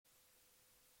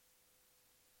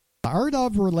The Art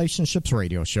of Relationships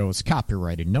radio show is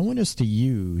copyrighted. No one is to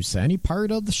use any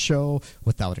part of the show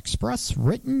without express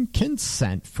written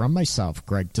consent from myself,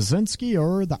 Greg Dzinski,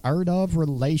 or the Art of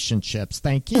Relationships.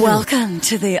 Thank you. Welcome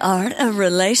to the Art of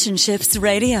Relationships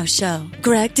radio show.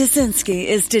 Greg Dzinski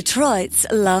is Detroit's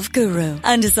love guru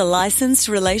and is a licensed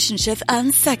relationship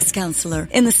and sex counselor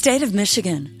in the state of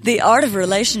Michigan. The Art of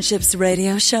Relationships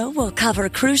radio show will cover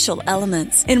crucial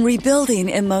elements in rebuilding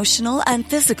emotional and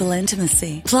physical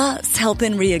intimacy, plus help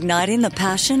in reigniting the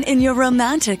passion in your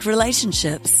romantic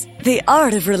relationships. The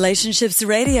Art of Relationships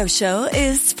radio show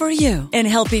is for you in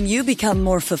helping you become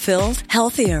more fulfilled,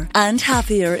 healthier, and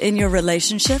happier in your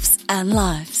relationships and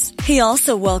lives. He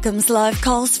also welcomes live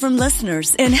calls from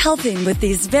listeners in helping with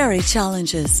these very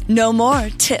challenges. No more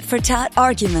tit-for-tat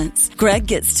arguments. Greg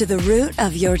gets to the root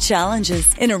of your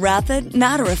challenges in a rapid,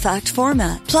 matter-of-fact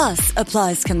format, plus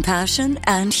applies compassion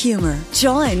and humor.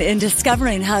 Join in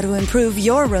discovering how to improve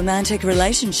your romantic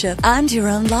relationship and your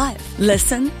own life.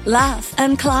 Listen, laugh,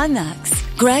 and climax.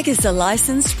 Greg is a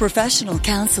licensed professional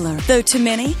counselor, though to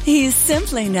many, he is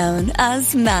simply known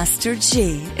as Master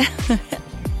G.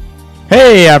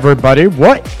 Hey everybody,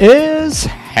 what is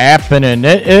happening?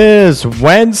 It is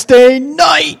Wednesday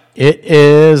night. It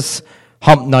is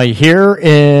hump night here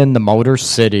in the Motor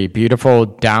City, beautiful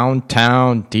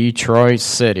downtown Detroit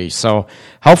City. So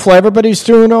hopefully everybody's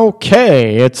doing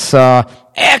okay. It's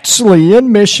actually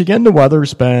in Michigan. The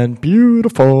weather's been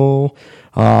beautiful.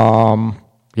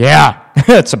 Yeah,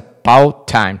 it's about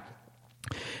time.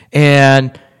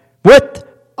 And with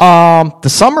the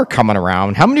summer coming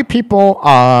around, how many people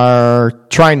are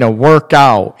trying to work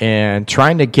out and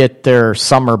trying to get their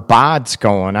summer bods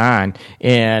going on?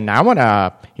 And I want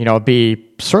to,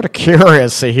 be sort of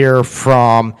curious to hear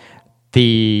from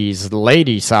these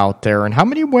ladies out there, and how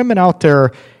many women out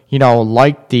there,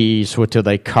 like these, what do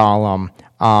they call them?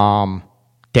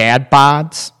 Dad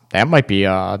bods? That might be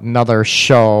another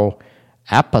show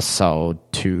episode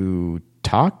to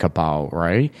talk about,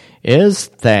 right? Is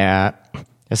that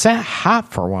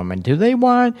hot for women? Do they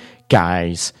want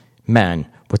guys, men,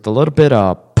 with a little bit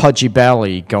of pudgy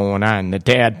belly going on, the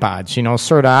dad bods,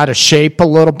 sort of out of shape a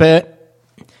little bit?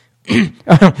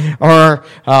 Or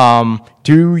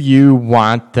do you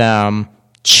want them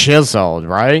chiseled,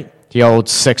 right? The old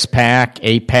 6-pack,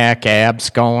 8-pack abs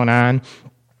going on?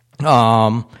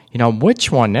 Which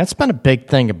one? That's been a big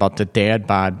thing about the dad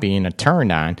bod being a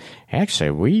turn on.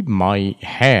 Actually, we might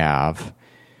have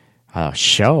a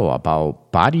show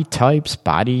about body types,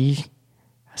 body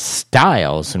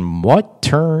styles, and what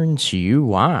turns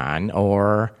you on,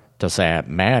 or does that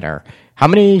matter? How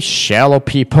many shallow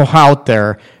people out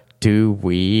there do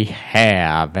we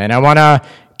have? And I want to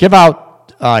give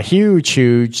out a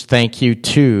huge thank you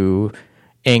to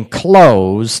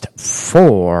Enclosed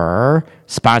for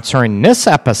sponsoring this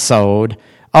episode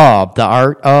of the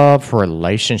Art of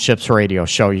Relationships radio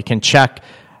show. You can check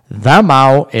them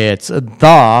out. It's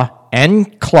the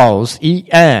Enclosed,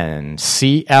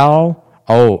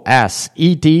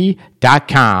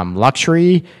 ENCLOSED.com,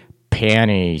 luxury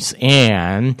panties.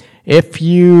 And if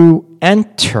you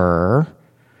enter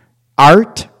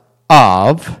Art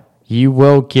of, you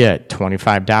will get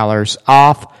 $25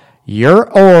 off your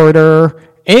order.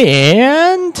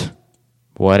 And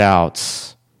what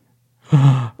else?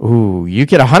 Ooh, you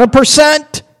get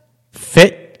 100%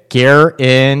 fit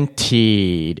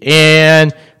guaranteed.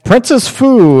 And Princess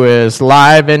Fu is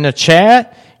live in the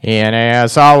chat. And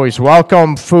as always,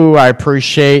 welcome, Fu. I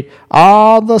appreciate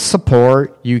all the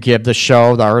support you give the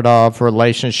show, the Art of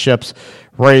Relationships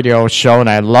radio show. And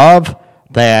I love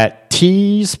that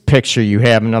tease picture you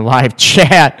have in the live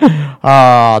chat.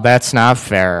 Oh, that's not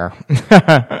fair.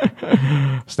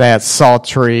 It's that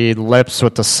sultry lips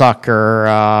with the sucker.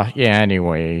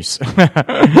 Anyways.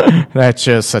 That's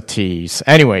just a tease.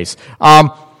 Anyways,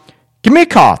 give me a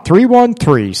call,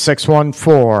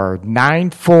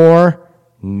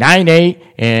 313-614-9498,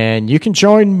 and you can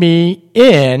join me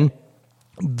in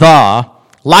the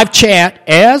live chat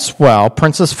as well.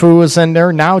 Princess Fu is in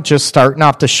there now, just starting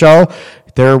off the show.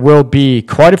 There will be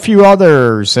quite a few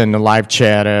others in the live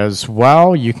chat as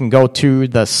well. You can go to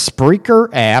the Spreaker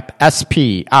app,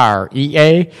 Spreaker,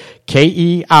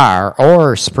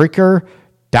 or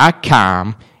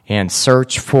Spreaker.com, and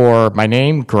search for my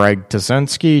name, Greg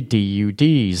Dzinski,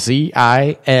 Dudzinski,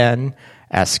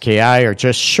 or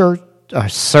just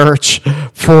search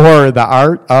for the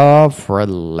Art of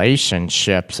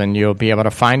Relationships, and you'll be able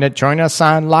to find it. Join us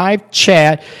on live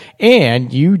chat,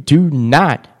 and you do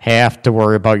not have to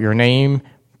worry about your name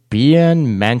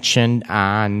being mentioned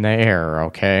on there,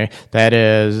 okay? That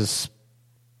is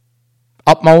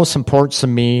utmost importance to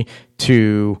me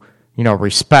to,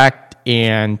 respect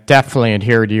and definitely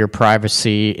adhere to your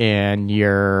privacy and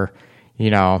your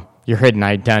hidden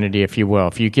identity, if you will.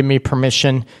 If you give me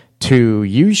permission to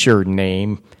use your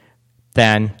name,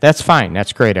 then that's fine.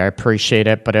 That's great. I appreciate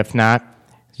it. But if not,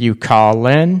 you call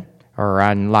in or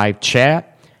on live chat,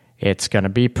 it's going to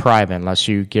be private unless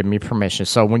you give me permission.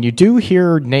 So when you do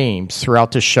hear names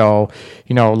throughout the show,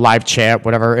 live chat,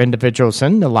 whatever individuals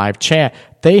in the live chat,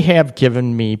 they have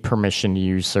given me permission to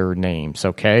use their names,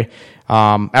 okay?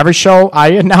 Every show I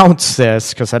announce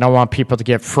this because I don't want people to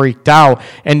get freaked out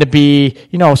and to be,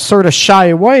 sort of shy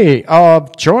away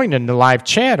of joining the live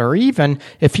chat, or even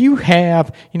if you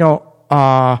have,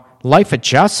 life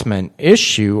adjustment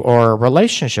issue or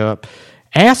relationship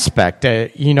aspect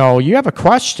that, you have a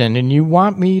question and you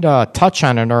want me to touch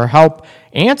on it or help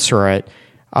answer it,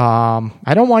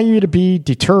 I don't want you to be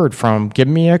deterred from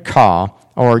giving me a call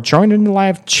or joining the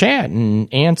live chat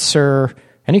and answer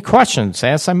any questions.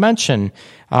 As I mentioned,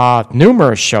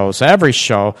 numerous shows, every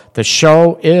show, the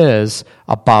show is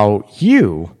about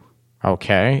you,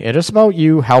 okay? It is about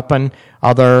you helping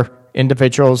other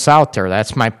individuals out there.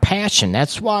 That's my passion.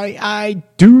 That's why I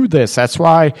do this. That's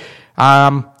why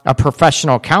I'm a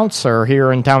professional counselor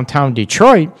here in downtown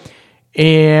Detroit,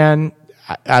 and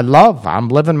I'm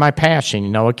living my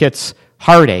passion. It gets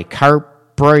heartache,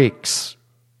 heartbreaks,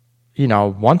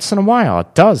 once in a while.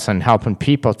 It does, and helping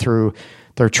people through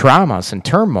their traumas and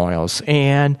turmoils.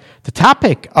 And the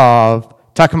topic of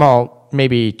talking about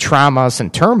maybe traumas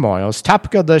and turmoils,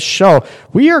 topic of this show,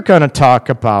 we are going to talk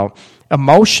about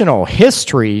emotional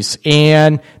histories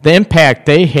and the impact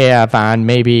they have on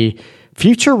maybe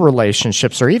future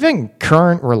relationships or even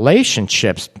current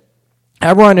relationships.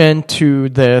 I run into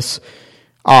this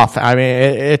often. I mean,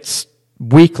 it's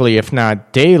weekly, if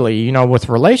not daily, with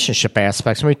relationship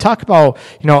aspects. And we talk about,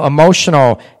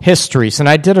 emotional histories. And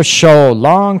I did a show a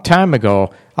long time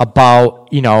ago about,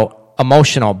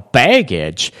 emotional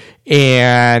baggage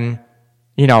and,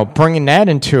 bringing that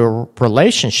into a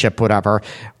relationship, whatever.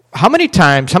 How many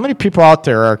people out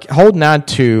there are holding on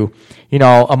to,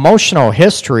 emotional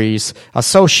histories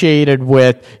associated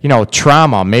with,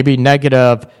 trauma, maybe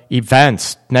negative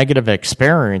events, negative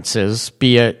experiences,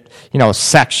 be it,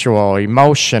 sexual,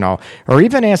 emotional, or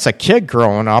even as a kid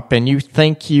growing up and you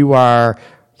think you are,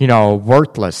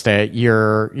 worthless, that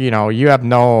you have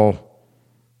no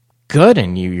good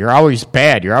in you. You're always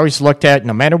bad. You're always looked at,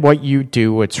 no matter what you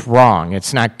do, it's wrong.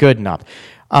 It's not good enough.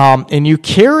 And you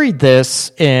carry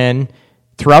this in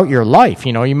throughout your life.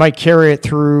 You might carry it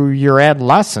through your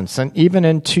adolescence and even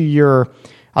into your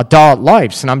adult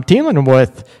lives. And I'm dealing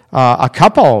with a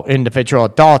couple individual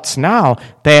adults now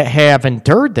that have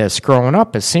endured this growing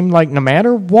up. It seemed like no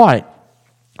matter what,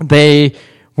 they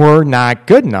were not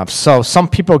good enough. So some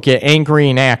people get angry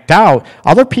and act out.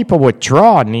 Other people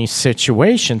withdraw in these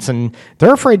situations, and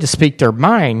they're afraid to speak their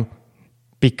mind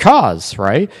because,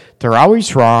 right, they're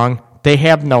always wrong. They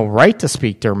have no right to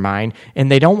speak their mind, and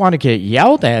they don't want to get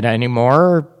yelled at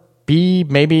anymore, be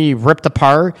maybe ripped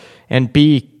apart, and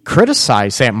be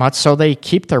criticized that much, so they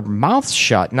keep their mouths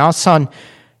shut. And all of a sudden,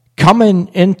 coming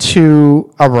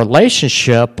into a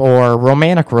relationship or a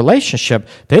romantic relationship,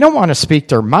 they don't want to speak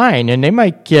their mind, and they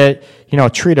might get,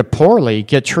 treated poorly,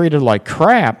 get treated like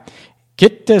crap,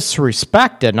 get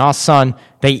disrespected, and all of a sudden,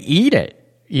 they eat it.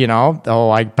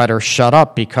 I better shut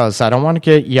up because I don't want to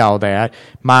get yelled at.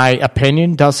 My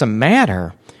opinion doesn't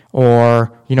matter.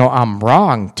 Or, I'm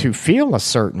wrong to feel a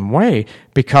certain way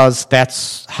because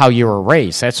that's how you were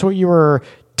raised. That's what you were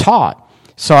taught.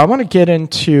 So I want to get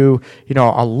into,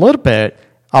 a little bit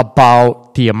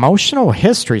about the emotional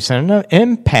histories and the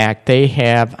impact they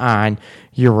have on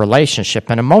your relationship.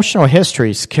 And emotional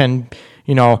histories can,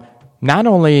 not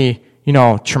only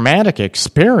traumatic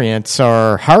experience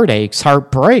or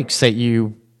heartbreaks that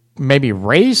you may be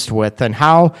raised with, and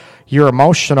how your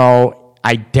emotional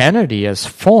identity is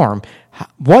formed.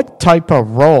 What type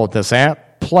of role does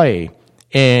that play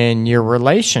in your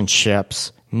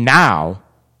relationships now,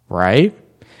 right?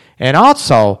 And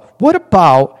also, what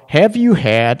about, have you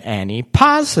had any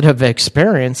positive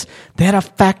experience that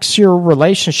affects your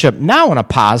relationship now in a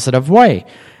positive way?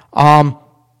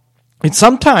 And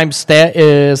sometimes that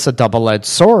is a double-edged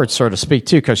sword, so to speak,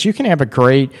 too, because you can have a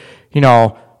great,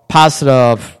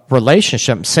 positive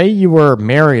relationship. Say you were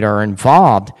married or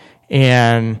involved,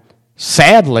 and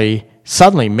sadly,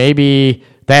 suddenly, maybe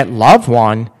that loved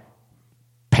one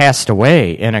passed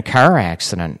away in a car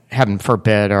accident, heaven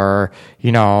forbid, or,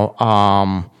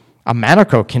 a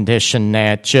medical condition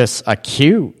that just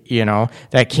acute,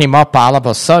 that came up all of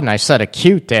a sudden. I said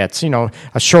acute, that's, a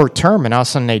short term, and all of a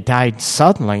sudden they died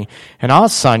suddenly. And all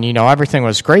of a sudden, everything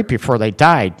was great before they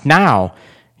died. Now,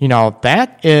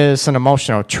 that is an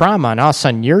emotional trauma, and all of a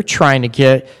sudden you're trying to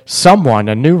get someone,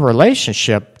 a new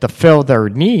relationship, to fill their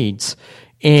needs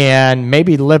and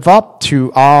maybe live up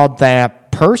to all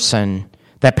that person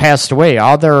that passed away,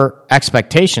 all their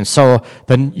expectations. So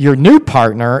your new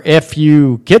partner, if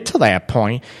you get to that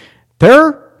point,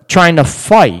 they're trying to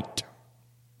fight,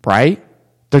 right?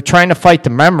 They're trying to fight the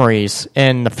memories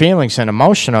and the feelings and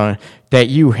emotional that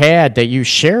you had, that you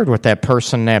shared with that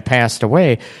person that passed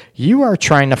away. You are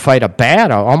trying to fight a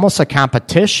battle, almost a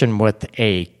competition with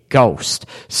a ghost.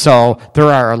 So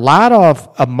there are a lot of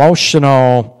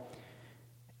emotional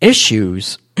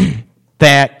issues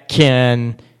that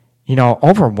can,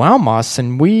 overwhelm us,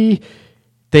 and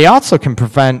they also can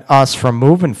prevent us from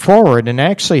moving forward and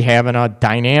actually having a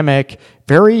dynamic,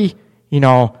 very,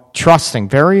 trusting,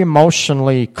 very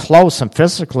emotionally close and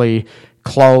physically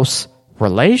close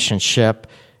relationship,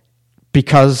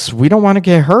 because we don't want to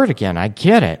get hurt again. I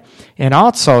get it. And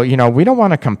also, we don't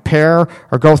want to compare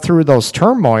or go through those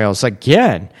turmoils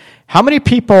again. How many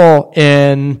people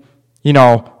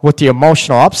with the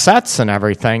emotional upsets and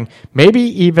everything, maybe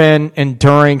even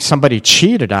enduring somebody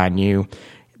cheated on you,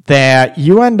 that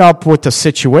you end up with a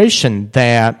situation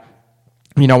that,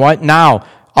 now,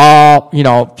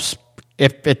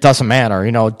 if it doesn't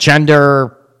matter,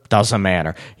 gender doesn't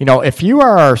matter. If you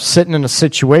are sitting in a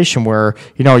situation where,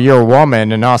 you're a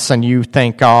woman and all of a sudden you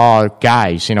think, oh,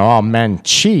 guys, all men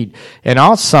cheat, and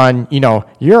all of a sudden,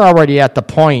 you're already at the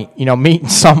point, meeting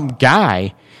some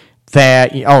guy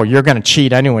that, you're going to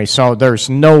cheat anyway, so there's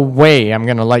no way I'm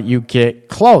going to let you get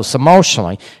close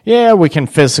emotionally. Yeah, we can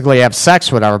physically have sex,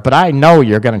 whatever, but I know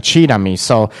you're going to cheat on me,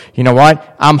 so you know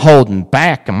what? I'm holding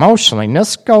back emotionally. And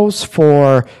this goes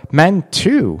for men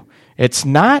too. It's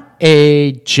not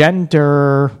a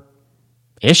gender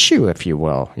issue, if you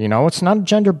will. It's not a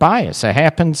gender bias. It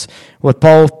happens with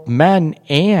both men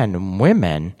and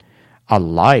women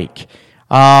alike.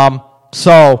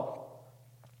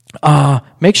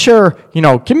 Make sure,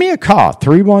 give me a call,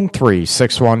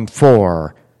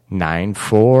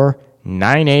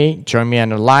 313-614-9498. Join me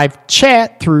on a live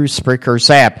chat through Spreaker's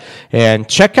app. And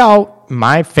check out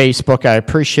my Facebook. I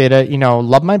appreciate it.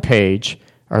 Love my page.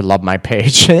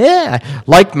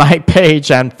 Like my page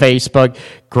on Facebook,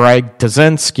 Greg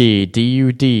Dudzinski,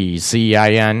 Dudzinski.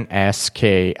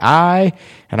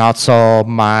 And also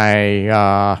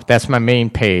that's my main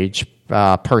page.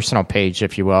 Personal page,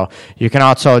 if you will. You can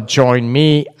also join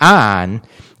me on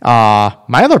my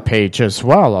other page as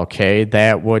well, okay?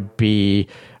 That would be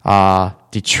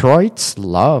Detroit's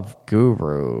Love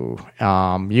Guru.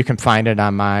 You can find it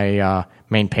on my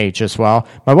main page as well.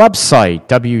 My website,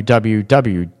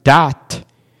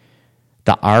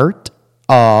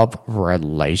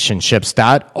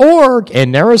 www.theartofrelationships.org,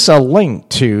 and there is a link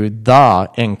to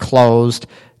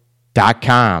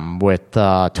theenclosed.com with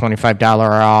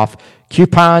 $25 off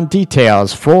coupon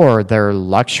details for their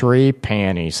luxury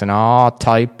panties and all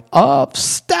type of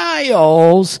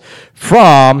styles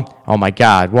from, oh my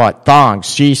God, what?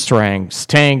 Thongs, G-strings,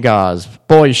 tangas,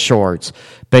 boy shorts,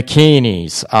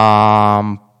 bikinis,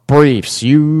 briefs,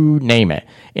 you name it.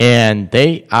 And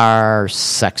they are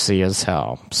sexy as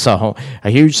hell. So a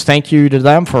huge thank you to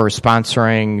them for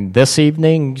sponsoring this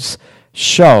evening's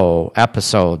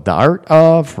episode, The Art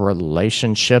of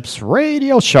Relationships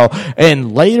radio show.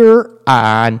 And later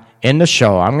on in the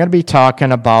show, I'm going to be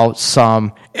talking about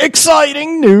some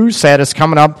exciting news that is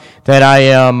coming up that I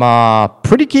am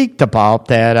pretty geeked about,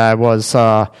 that I was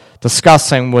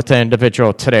discussing with an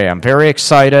individual today. I'm very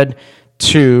excited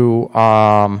to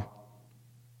go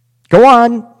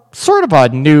on sort of a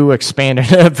new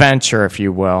expanded adventure, if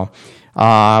you will,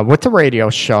 with the radio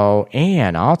show,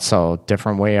 and also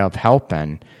different way of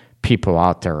helping people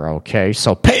out there, okay?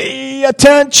 So pay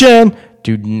attention.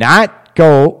 Do not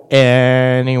go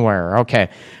anywhere, okay?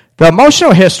 The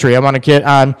emotional history I want to get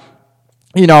on,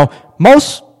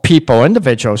 most people,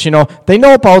 individuals, they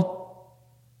know about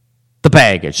the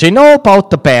baggage. They know about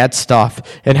the bad stuff.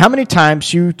 And how many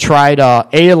times you try to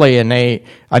alienate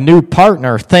a new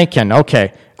partner thinking,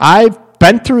 okay, I've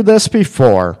been through this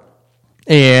before,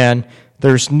 and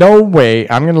there's no way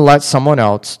I'm going to let someone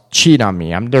else cheat on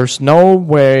me. There's no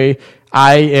way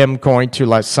I am going to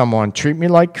let someone treat me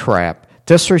like crap,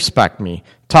 disrespect me,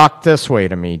 talk this way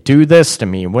to me, do this to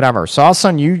me, whatever. So all of a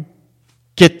sudden you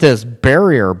get this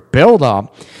barrier build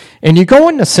up, and you go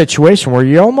in a situation where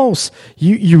you almost,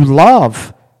 you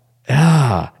love.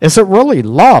 Is it really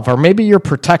love? Or maybe you're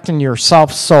protecting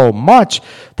yourself so much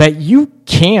that you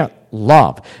can't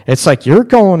love. It's like you're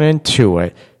going into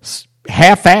it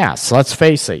half-ass, let's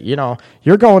face it.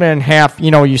 You're going in half,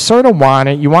 you sort of want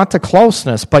it, you want the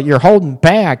closeness, but you're holding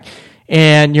back,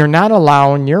 and you're not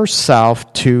allowing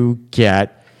yourself to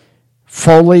get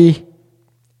fully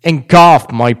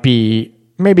engulfed. Might be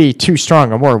maybe too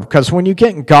strong a word, because when you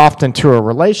get engulfed into a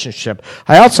relationship,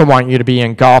 I also want you to be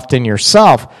engulfed in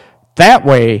yourself. That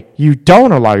way, you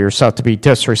don't allow yourself to be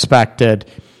disrespected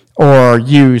or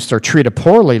used or treated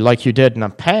poorly like you did in the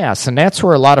past. And that's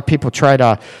where a lot of people try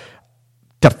to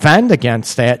defend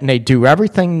against that, and they do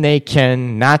everything they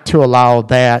can not to allow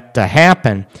that to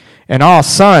happen. And all of a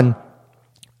sudden,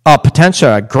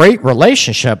 a great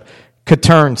relationship could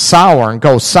turn sour and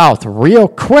go south real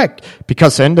quick,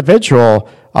 because the individual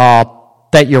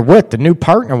that you're with, the new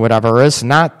partner, whatever, is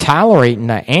not tolerating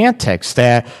the antics,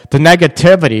 the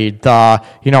negativity,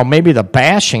 maybe the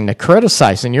bashing, the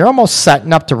criticizing. You're almost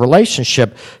setting up the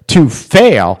relationship to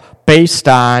fail based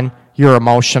on your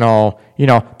emotional,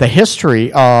 the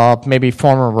history of maybe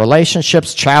former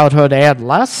relationships, childhood,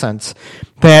 adolescence,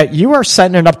 that you are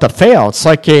setting it up to fail. It's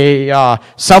like a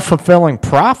self-fulfilling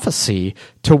prophecy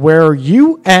to where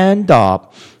you end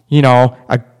up,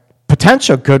 a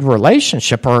potential good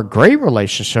relationship or a great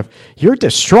relationship, you're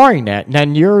destroying that. And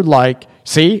then you're like,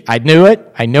 see, I knew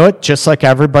it just like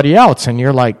everybody else. And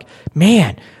you're like,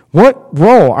 man, what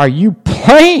role are you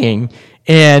playing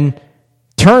in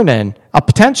turning a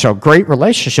potential great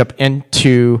relationship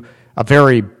into a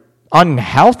very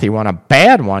unhealthy one, a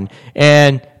bad one?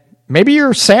 And maybe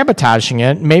you're sabotaging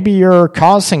it. Maybe you're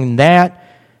causing that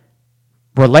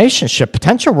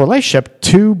potential relationship,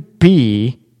 to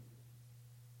be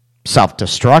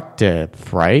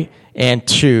self-destructive, right? And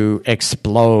to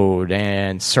explode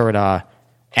and sort of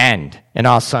end. And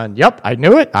all of a sudden, yep, I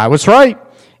knew it. I was right.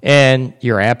 And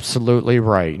you're absolutely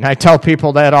right. And I tell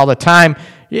people that all the time.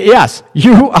 Yes,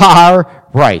 you are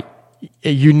right.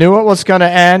 You knew it was going to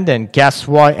end, and guess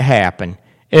what happened?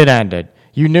 It ended.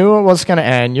 You knew it was going to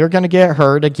end. You're going to get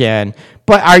hurt again.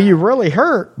 But are you really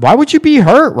hurt? Why would you be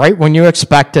hurt, right, when you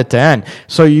expect it to end?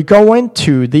 So you go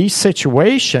into these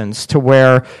situations to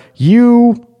where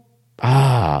you're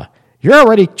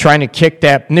already trying to kick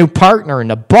that new partner in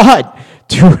the butt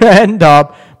to end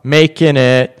up making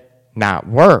it not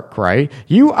work, right?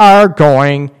 You are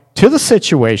going to the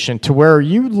situation to where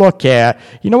you look at,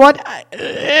 you know what,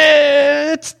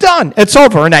 it's done, it's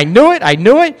over, and I knew it,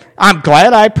 I'm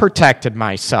glad I protected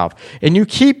myself. And you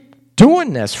keep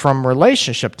doing this from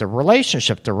relationship to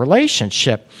relationship to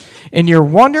relationship, and you're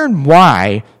wondering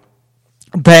why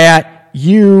that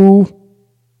you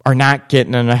are not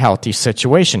getting in a healthy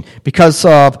situation because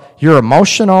of your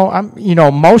emotional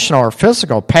or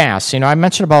physical past. I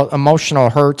mentioned about emotional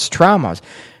hurts, traumas.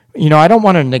 I don't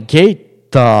want to negate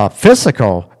the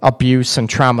physical abuse and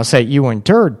traumas that you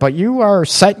endured, but you are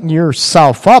setting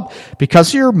yourself up because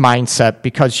of your mindset,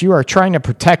 because you are trying to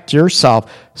protect yourself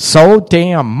so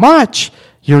damn much,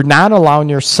 you're not allowing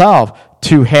yourself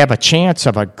to have a chance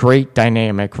of a great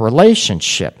dynamic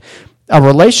relationship. A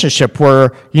relationship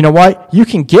where, you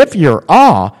can give your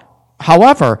all,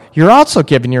 however, you're also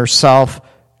giving yourself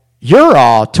your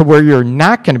all to where you're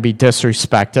not going to be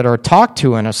disrespected or talked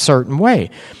to in a certain way.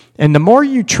 And the more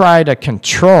you try to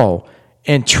control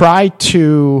and try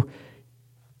to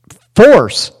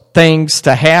force things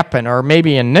to happen, or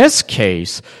maybe in this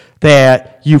case,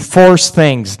 that you force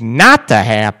things not to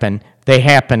happen, they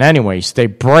happen anyways. They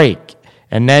break.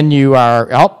 And then you are,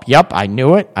 yep, I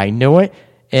knew it.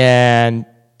 And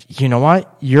you know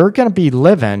what? You're going to be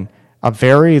living a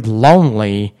very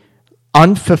lonely,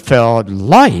 unfulfilled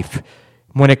life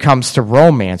when it comes to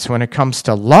romance, when it comes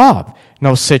to love, in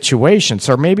those situations.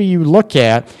 Or maybe you look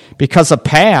at, because of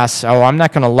past, I'm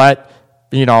not going to let,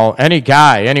 any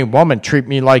guy, any woman treat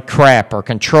me like crap or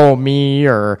control me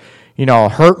or,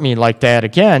 hurt me like that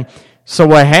again. So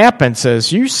what happens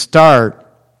is you start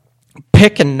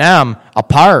picking them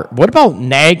apart. What about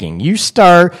nagging? You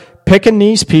start picking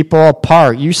these people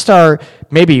apart. You start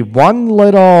maybe one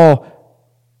little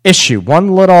issue,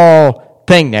 one little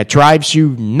thing that drives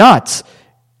you nuts.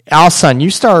 All of a sudden,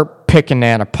 you start picking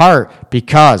that apart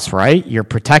because, right, you're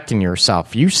protecting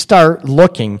yourself. You start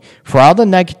looking for all the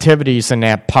negativities in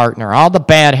that partner, all the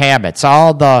bad habits, and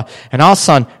all of a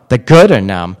sudden, the good in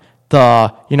them,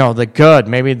 the good,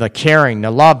 maybe the caring,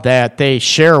 the love that they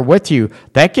share with you,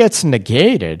 that gets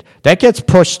negated. That gets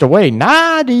pushed away,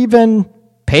 not even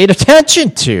paid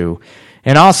attention to.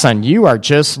 And all of a sudden, you are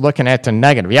just looking at the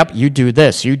negative. Yep, you do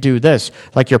this.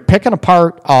 Like you're picking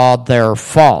apart all their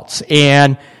faults.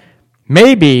 And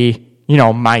maybe,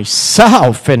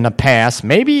 myself in the past,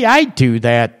 maybe I do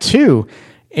that too.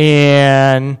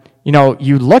 And,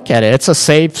 you look at it, it's a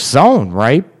safe zone,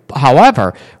 right?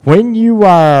 However, when you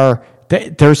are,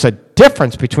 there's a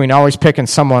difference between always picking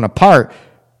someone apart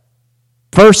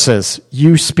versus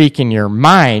you speaking your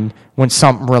mind when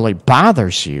something really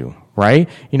bothers you, right?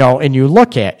 And you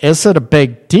look at, is it a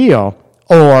big deal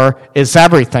or is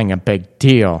everything a big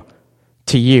deal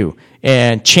to you?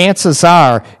 And chances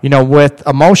are, with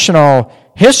emotional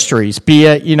histories, be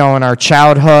it, in our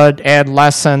childhood,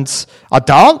 adolescence,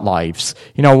 adult lives,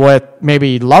 with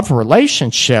maybe love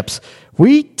relationships,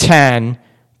 we tend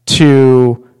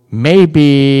to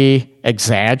maybe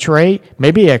exaggerate,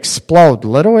 maybe explode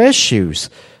little issues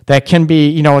that can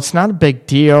be, it's not a big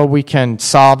deal. We can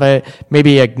solve it,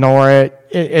 maybe ignore it.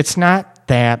 It's not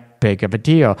that big of a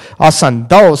deal. All of a sudden,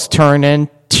 those turn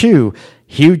into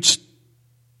huge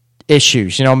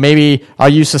issues. Maybe I'll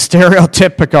use a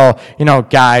stereotypical,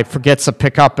 guy forgets to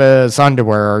pick up his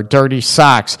underwear or dirty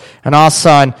socks. And all of a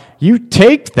sudden, you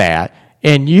take that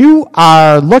and you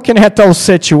are looking at those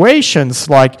situations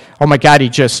like, oh my God, he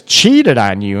just cheated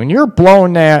on you. And you're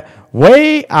blowing that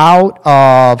way out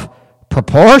of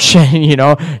proportion.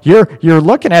 You're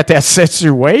looking at that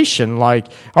situation like,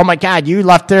 oh my God, you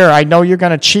left there, I know you're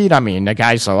going to cheat on me. And the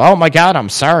guy's like, oh my God, I'm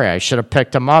sorry, I should have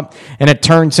picked him up. And it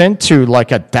turns into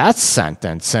like a death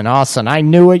sentence. And all of a sudden, I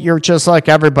knew it, you're just like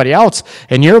everybody else.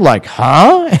 And you're like,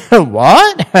 huh?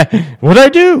 What? What'd I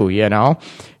do?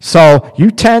 So you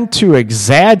tend to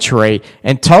exaggerate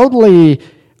and totally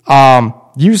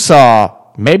use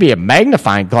maybe a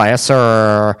magnifying glass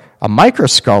or a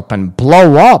microscope and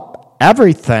blow up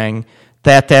everything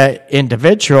that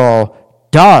individual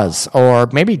does or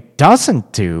maybe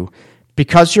doesn't do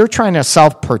because you're trying to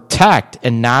self-protect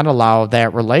and not allow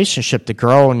that relationship to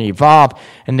grow and evolve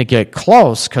and to get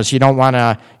close because you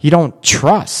don't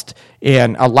trust.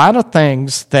 And a lot of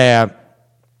things that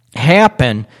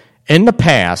happen in the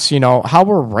past, how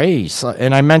we're raised.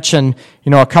 And I mentioned,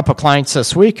 a couple clients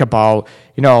this week about,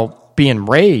 being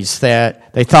raised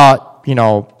that they thought,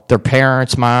 their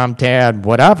parents, mom, dad,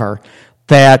 whatever,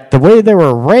 that the way they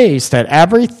were raised, that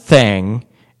everything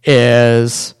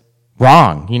is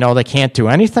wrong. They can't do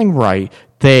anything right.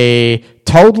 They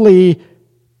totally,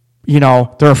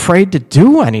 they're afraid to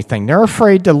do anything. They're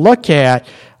afraid to look at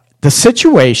the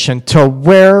situation to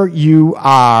where you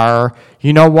are.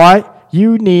 You know what?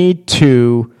 You need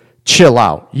to chill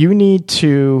out. You need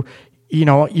to,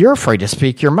 you're afraid to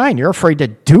speak your mind. You're afraid to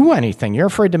do anything. You're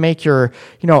afraid to make your,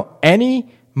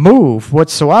 any move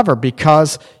whatsoever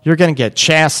because you're going to get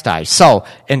chastised. So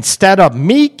instead of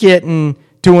me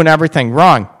doing everything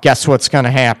wrong, guess what's going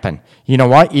to happen? You know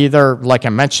what? Either, like I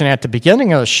mentioned at the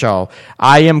beginning of the show,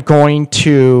 I am going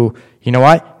to,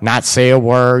 not say a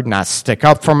word, not stick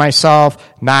up for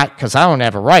myself, not because I don't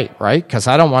have a right? Because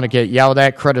I don't want to get yelled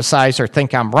at, criticized, or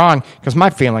think I'm wrong because my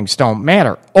feelings don't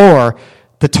matter. Or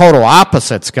the total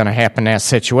opposite's going to happen in that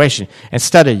situation.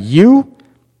 Instead of you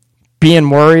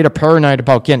being worried or paranoid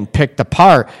about getting picked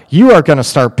apart, you are going to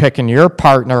start picking your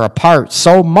partner apart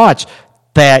so much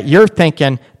that you're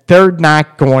thinking they're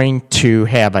not going to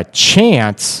have a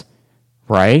chance,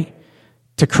 right,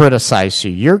 to criticize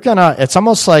you. It's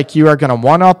almost like you are going to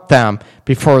one-up them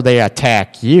before they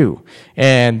attack you.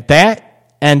 And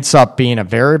that ends up being a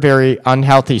very, very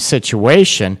unhealthy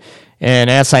situation. And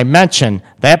as I mentioned,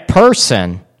 that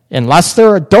person, unless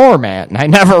they're a doormat, and I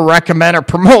never recommend or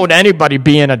promote anybody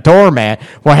being a doormat,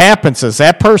 what happens is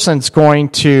that person's going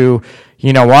to,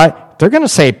 they're going to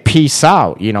say, peace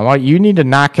out. You know what? You need to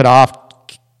knock it off.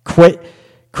 Quit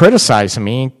criticizing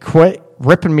me. Quit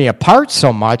ripping me apart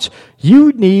so much.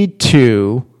 You need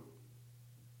to,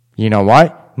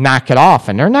 knock it off.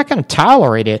 And they're not going to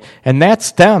tolerate it. And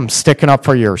that's them sticking up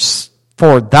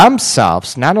for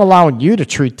themselves, not allowing you to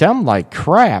treat them like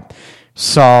crap.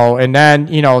 So, and then,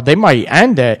 they might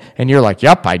end it, and you're like,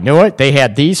 yep, I knew it. They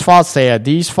had these faults,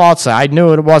 I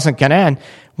knew it wasn't going to end.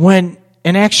 When,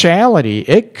 in actuality,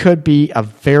 it could be a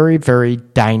very, very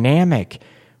dynamic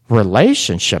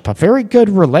relationship, a very good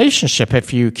relationship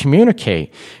if you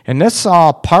communicate. And this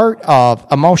all part of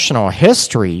emotional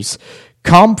histories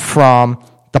come from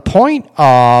the point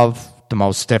of the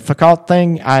most difficult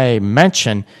thing I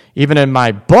mentioned, even in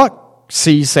my book,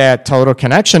 Sees That Total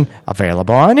Connection,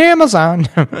 available on Amazon.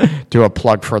 Do a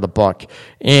plug for the book.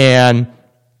 And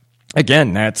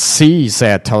again, that's Sees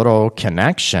That Total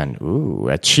Connection. Ooh,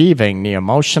 achieving the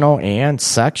emotional and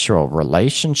sexual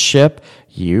relationship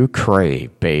you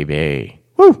crave, baby.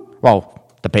 Woo! Well,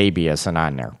 the baby isn't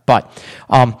on there. But,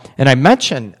 and I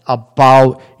mentioned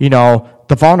about,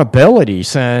 the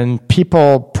vulnerabilities, and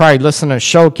people probably listen to the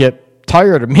show get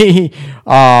tired of me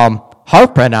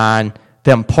harping on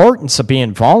the importance of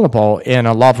being vulnerable in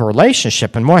a love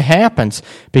relationship. And what happens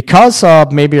because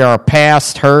of maybe our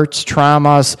past hurts,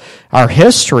 traumas, our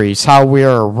histories, how we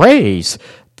are raised,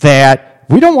 that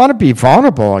we don't want to be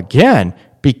vulnerable again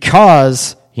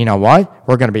because, you know what?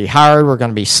 We're going to be hard. We're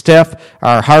going to be stiff.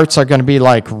 Our hearts are going to be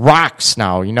like rocks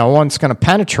now. No one's going to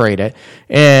penetrate it.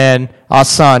 And our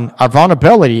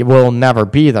vulnerability will never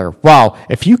be there. Well,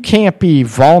 if you can't be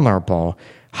vulnerable,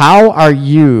 how are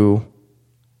you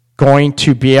going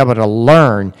to be able to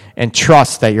learn and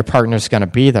trust that your partner is going to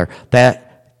be there,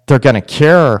 that they're going to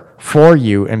care for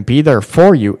you and be there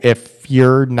for you if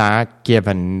you're not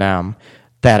giving them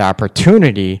that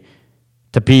opportunity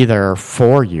to be there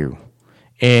for you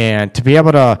and to be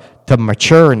able to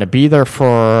mature and to be there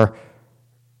for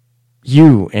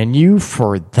you and you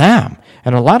for them.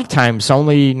 And a lot of times not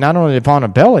only the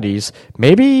vulnerabilities,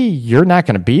 maybe you're not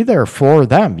going to be there for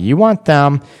them. You want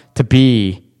them to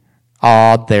be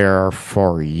all there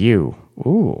for you.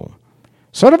 Ooh.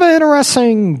 Sort of an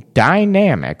interesting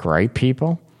dynamic, right,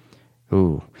 people?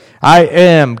 Ooh. I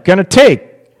am going to take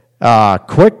a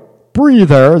quick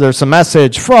breather. There's a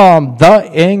message from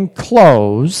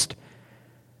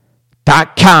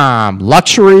theenclosed.com.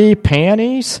 Luxury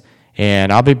panties.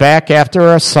 And I'll be back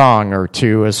after a song or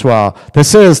two as well.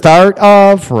 This is the Art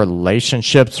of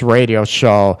Relationships radio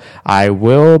show. I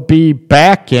will be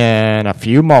back in a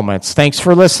few moments. Thanks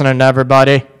for listening,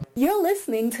 everybody. You're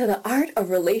listening to the Art of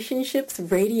Relationships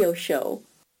radio show.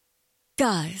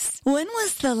 Guys, when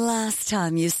was the last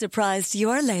time you surprised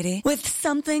your lady with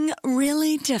something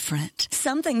really different?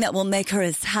 Something that will make her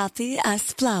as happy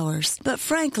as flowers, but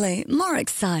frankly, more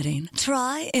exciting.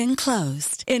 Try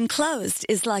Enclosed. Enclosed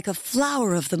is like a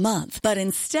flower of the month, but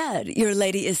instead, your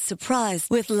lady is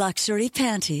surprised with luxury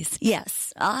panties.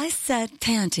 Yes, I said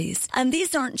panties. And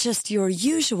these aren't just your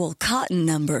usual cotton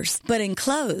numbers, but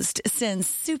Enclosed sends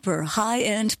super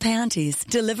high-end panties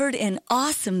delivered in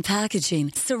awesome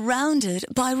packaging, surrounded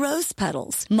by rose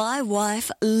petals. My wife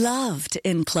loved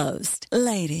Enclosed.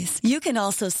 Ladies, you can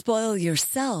also spoil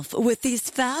yourself with these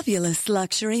fabulous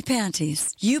luxury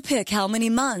panties. You pick how many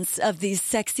months of these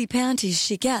sexy panties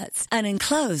she gets, and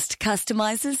Enclosed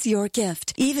customizes your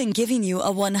gift, even giving you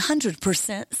a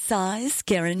 100% size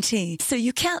guarantee, so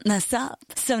you can't mess up.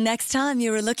 So next time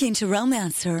you're looking to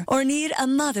romance her or need a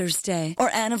Mother's Day or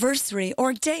anniversary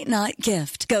or date night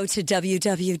gift, go to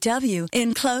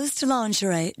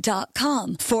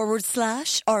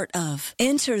www.enclosedlingerie.com/art of.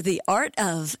 Enter the art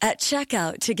of at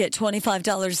checkout to get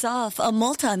 $25 off a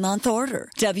multi-month order.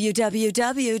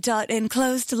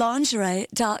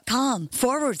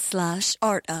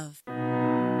 www.enclosedlingerie.com/art of.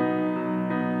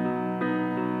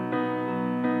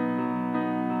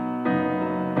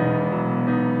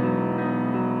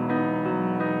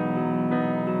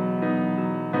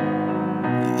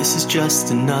 This is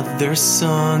just another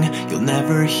song you'll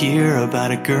never hear about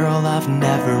a girl I've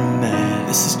never met.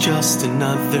 This is just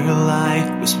another lie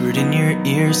whispered in your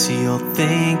ear so you'll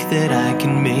think that I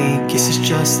can make it. This is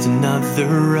just another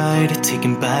ride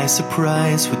taken by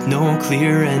surprise with no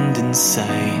clear end in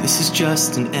sight. This is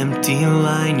just an empty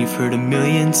line you've heard a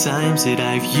million times that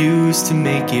I've used to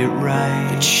make it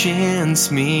right. A chance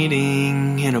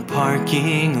meeting in a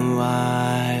parking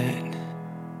lot,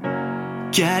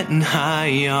 getting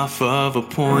high off of a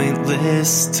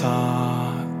pointless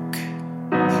talk.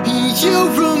 You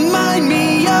remind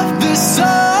me of the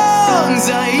songs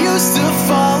I used to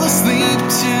fall asleep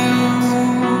to.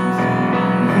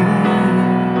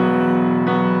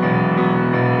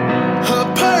 A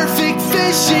perfect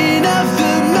vision of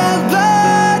the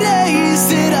melodies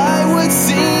that I would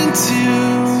sing to.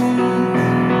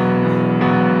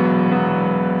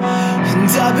 And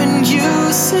I've been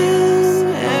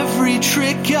using every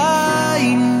trick I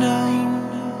know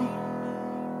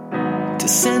to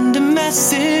send a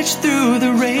message through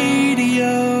the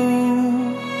radio.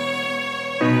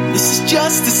 This is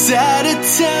just a sad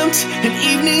attempt, an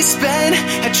evening spent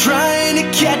at trying to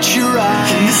catch your eye.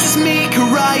 And this is me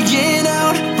crying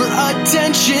out for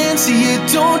attention so you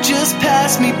don't just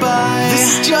pass me by.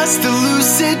 This is just a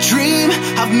lucid dream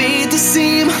I've made to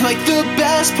seem like the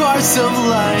best parts of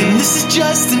life. And this is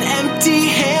just an empty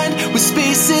hand with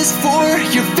spaces for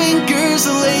your fingers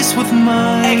laced with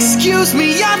mine. Excuse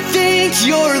me, I think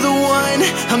you're the one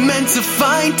I'm meant to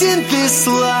find in this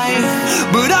life,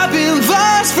 but I've been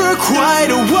lost for quite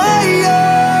a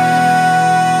while.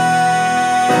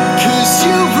 'Cause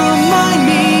you remind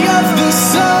me of the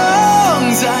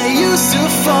songs I used to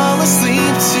fall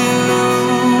asleep to.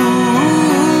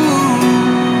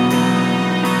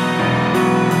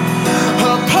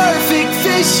 A perfect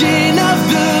vision of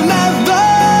the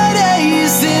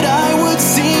melodies that I would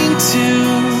sing to.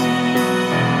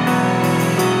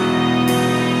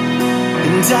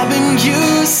 And I've been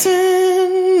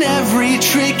using every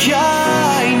trick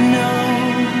I know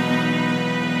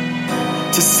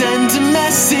to send a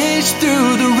message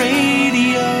through the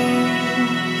radio.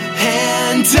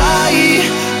 And And I've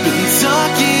been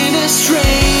talking to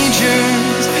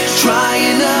strangers,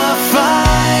 trying to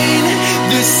find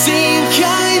the same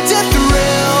kind of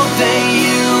thrill that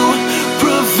you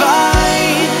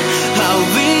provide. I'll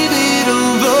leave it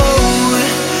alone,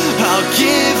 I'll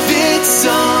give it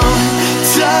some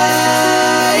time.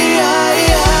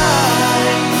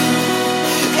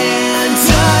 And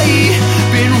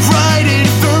I've been writing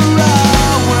for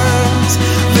hours,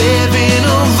 living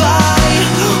a lie,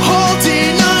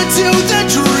 holding on to the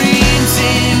dreams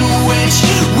in which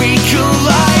we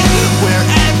collide, where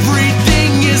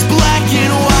everything is black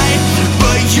and white,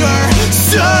 but you're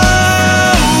so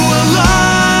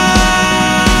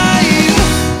alive.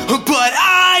 But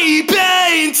I've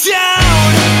been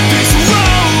down this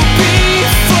road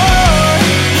before,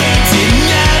 and it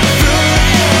never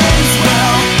ends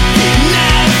well. It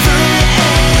never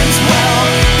ends well.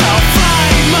 I'll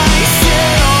find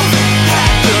myself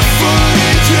at the foot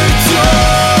of your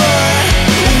door,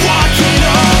 walking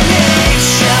on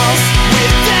eggshells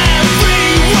with every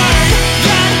word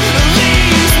that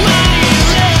leaves my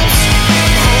lips.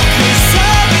 Oh, 'cause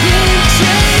I've been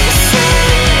chasing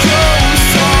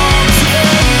ghosts all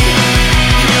day,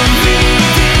 and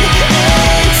leaving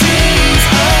endings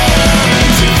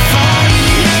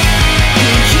undefined,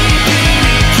 and keeping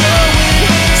it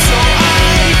going so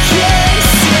I can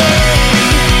say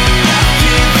I've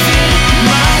given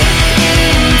my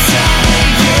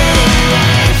entire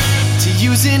life to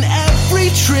using every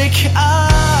trick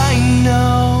I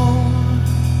know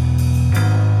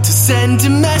to send a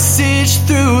message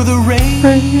through the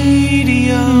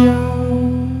radio.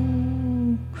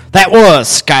 That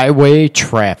was Skyway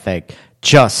Traffic.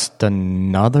 Just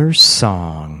another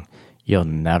song you'll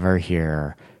never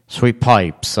hear. Sweet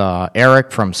Pipes.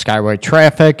 Eric from Skyway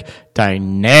Traffic.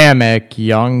 Dynamic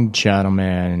young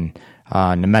gentleman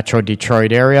in the Metro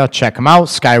Detroit area. Check him out.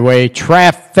 Skyway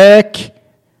Traffic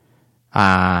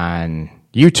on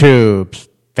YouTube,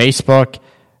 Facebook,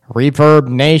 Reverb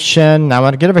Nation. I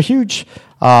want to give a huge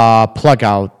plug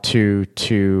out to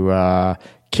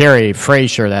Carrie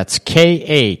Frazier. That's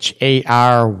Khary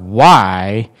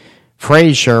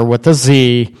Frazier with a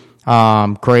Z.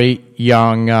 Great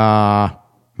young amount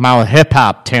of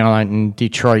hip-hop talent in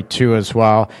Detroit, too, as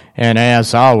well. And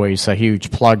as always, a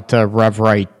huge plug to Rev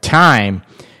Right Time.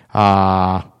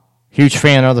 Huge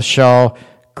fan of the show.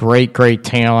 Great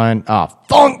talent.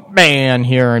 Funk band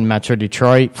here in Metro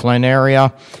Detroit, Flint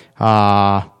area.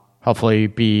 Hopefully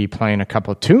be playing a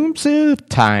couple of tunes if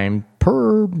time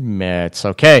permits.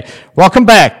 Okay, welcome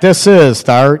back. This is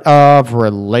the Art of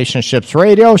Relationships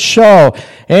radio show,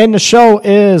 and the show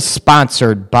is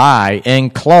sponsored by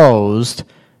Enclosed.com.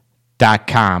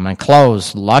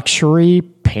 Enclosed luxury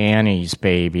panties,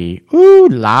 baby. Ooh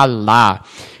la la.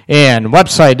 And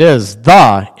website is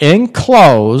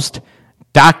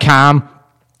theenclosed.com.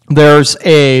 There's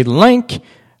a link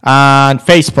on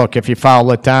Facebook if you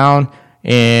follow it down,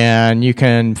 and you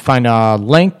can find a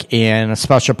link and a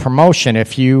special promotion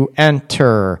if you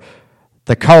enter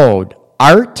the code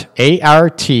ART,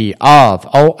 A-R-T, of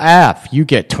OF. You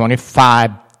get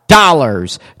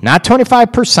 $25, not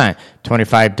 25%,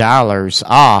 $25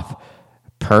 off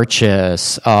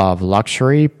purchase of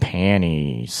luxury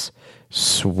panties.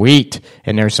 Sweet.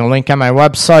 And there's a link on my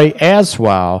website as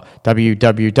well,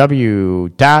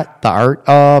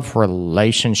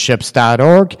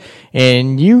 www.theartofrelationships.org.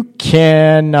 And you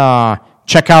can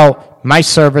check out my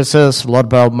services, a little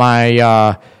bit of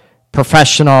my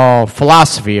professional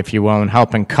philosophy, if you will, in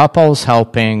helping couples,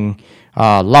 helping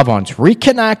loved ones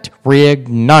reconnect,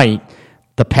 reignite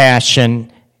the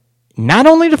passion, not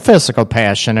only the physical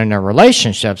passion in their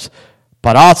relationships,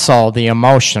 but also the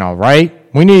emotional, right?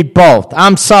 We need both.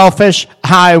 I'm selfish.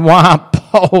 I want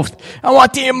both. I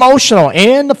want the emotional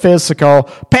and the physical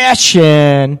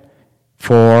passion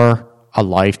for a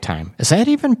lifetime. Is that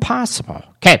even possible?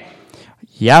 Okay.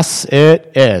 Yes,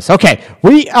 it is. Okay.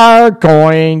 We are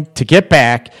going to get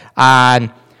back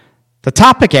on the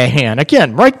topic at hand.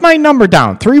 Again, write my number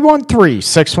down,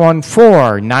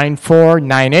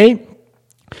 313-614-9498.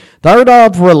 The Art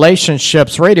of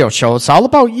Relationships radio show. It's all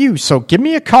about you, so give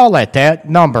me a call at that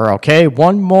number, okay?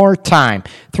 One more time,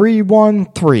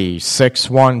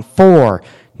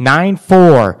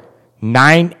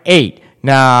 313-614-9498.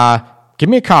 Now, give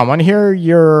me a call. I want to hear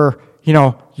your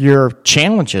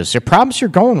challenges, your problems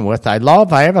you're going with. I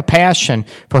have a passion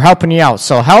for helping you out,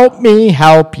 so help me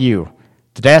help you.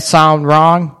 Did that sound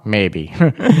wrong? Maybe.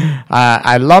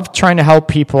 I love trying to help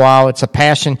people out. It's a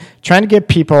passion, trying to get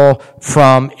people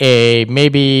from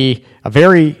maybe a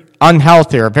very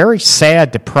unhealthy or very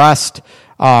sad, depressed,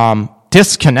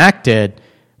 disconnected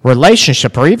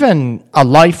relationship or even a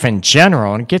life in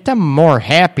general and get them more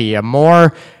happy,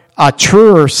 a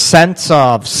truer sense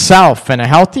of self and a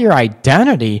healthier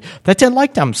identity, that they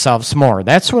like themselves more.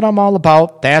 That's what I'm all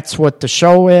about. That's what the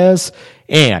show is.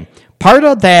 And part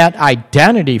of that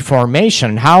identity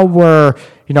formation, how we're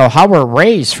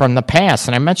raised from the past.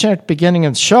 And I mentioned at the beginning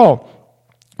of the show,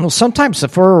 well, sometimes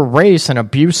if we're raised in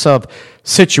abusive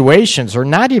situations or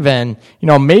not even,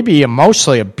 maybe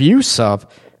emotionally abusive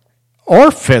or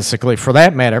physically for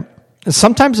that matter,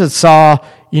 sometimes it's,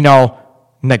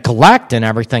 neglect and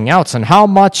everything else. And how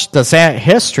much does that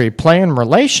history play in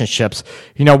relationships?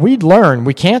 We learn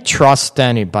we can't trust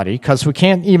anybody because we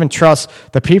can't even trust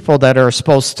the people that are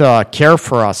supposed to care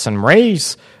for us and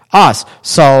raise us.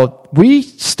 So we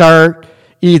start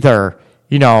either,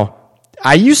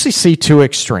 I usually see two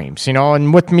extremes,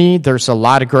 and with me, there's a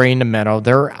lot of gray in the middle.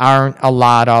 There aren't a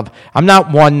lot of, I'm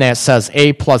not one that says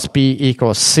A plus B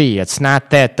equals C. It's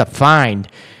not that defined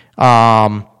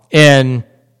in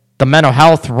the mental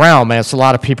health realm as a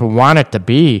lot of people want it to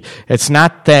be. It's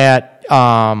not that,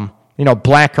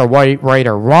 black or white, right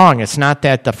or wrong. It's not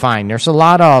that defined. There's a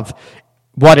lot of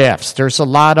what ifs. There's a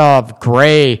lot of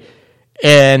gray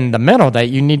in the middle that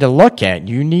you need to look at.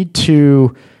 You need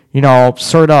to,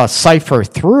 sort of cipher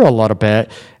through a little bit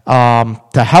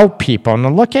to help people and to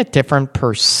look at different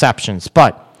perceptions.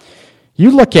 But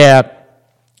you look at,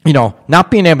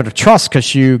 not being able to trust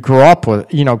because you grew up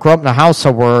in a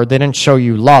household where they didn't show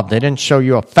you love, they didn't show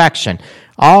you affection.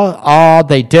 All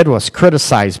they did was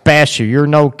criticize, bash you. You're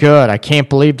no good. I can't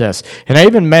believe this. And I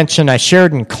even mentioned I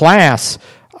shared in class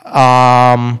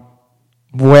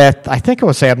with, I think it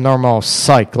was Abnormal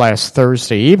Psych last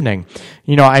Thursday evening.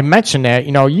 I mentioned that,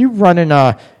 you run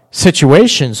into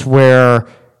situations where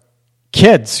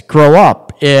kids grow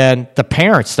up and the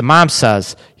parents, the mom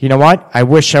says, you know what, I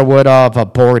wish I would have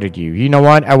aborted you. You know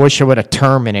what, I wish I would have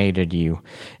terminated you.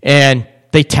 And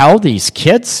they tell these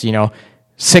kids,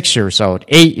 6 years old,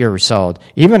 8 years old,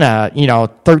 even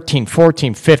 13,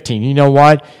 14, 15, you know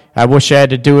what, I wish I had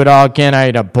to do it all again,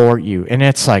 I'd abort you. And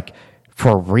it's like,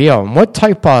 for real. And what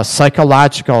type of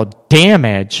psychological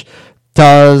damage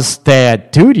does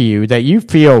that do to you that you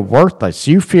feel worthless,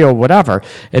 you feel whatever?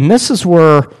 And this is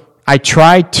where I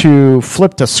try to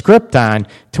flip the script on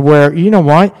to where,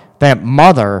 that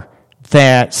mother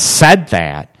that said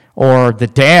that or the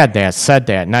dad that said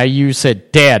that, and I use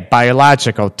it dad,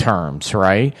 biological terms,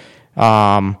 right?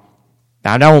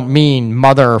 I don't mean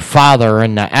mother or father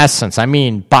in the essence. I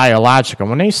mean biological.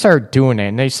 When they start doing it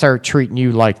and they start treating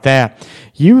you like that,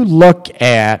 you look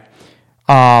at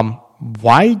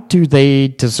why do they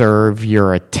deserve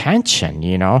your attention?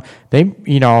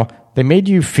 They made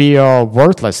you feel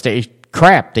worthless. They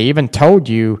even told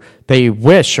you they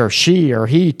wish, or she or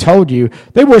he told you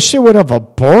they wish they would have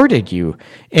aborted you.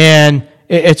 And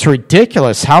it's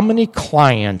ridiculous how many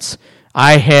clients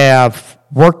I have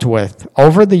worked with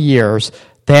over the years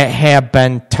that have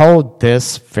been told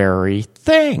this very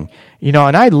thing. And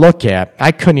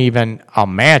I couldn't even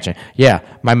imagine. Yeah,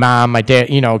 my mom, my dad,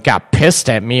 got pissed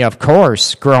at me, of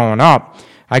course, growing up.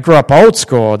 I grew up old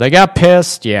school. They got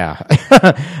pissed, yeah.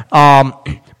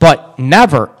 But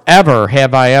never, ever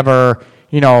have I ever,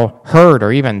 heard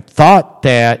or even thought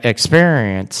that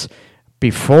experience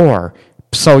before.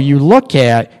 So you look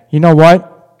at,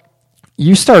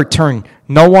 you start turning,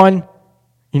 no one,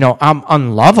 I'm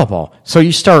unlovable. So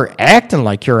you start acting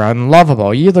like you're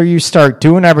unlovable. Either you start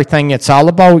doing everything, it's all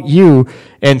about you,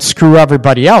 and screw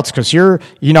everybody else, because you're,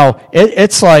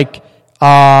 it's like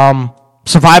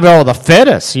survival of the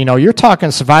fittest. You're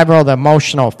talking survival of the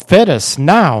emotional fittest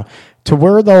now, to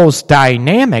where those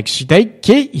dynamics, they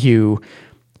get you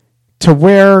to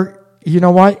where,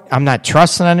 I'm not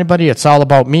trusting anybody. It's all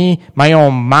about me. My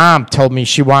own mom told me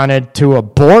she wanted to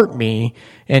abort me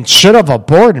and should have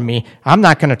aborted me. I'm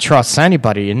not going to trust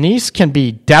anybody. And these can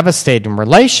be devastating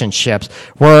relationships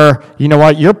where,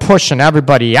 you're pushing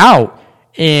everybody out,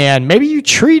 and maybe you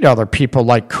treat other people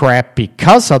like crap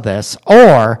because of this.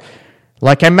 Or,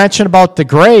 like I mentioned about the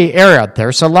gray area,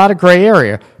 there's a lot of gray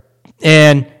area.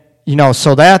 And,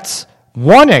 so that's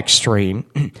one extreme.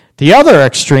 The other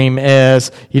extreme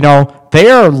is, they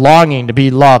are longing to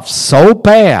be loved so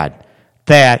bad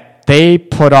that they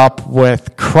put up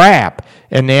with crap,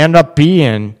 and they end up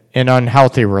being in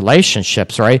unhealthy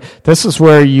relationships, right? This is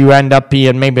where you end up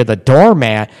being maybe the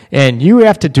doormat, and you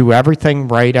have to do everything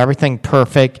right, everything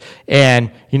perfect,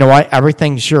 and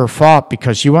everything's your fault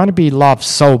because you want to be loved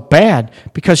so bad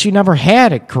because you never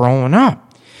had it growing up.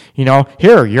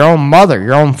 Here, your own mother,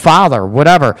 your own father,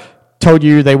 whatever, told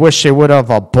you they wish they would have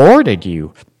aborted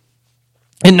you.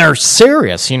 And they're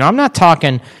serious. I'm not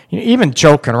talking, even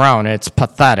joking around. It's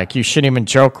pathetic. You shouldn't even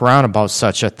joke around about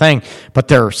such a thing. But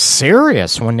they're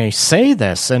serious when they say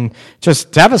this and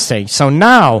just devastating. So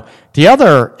now the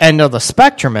other end of the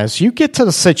spectrum is you get to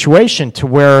the situation to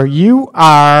where you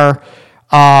are,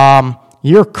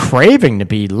 you're craving to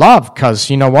be loved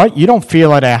because you know what? You don't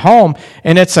feel it at home.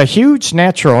 And it's a huge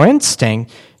natural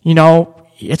instinct.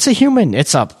 It's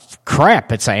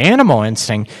it's an animal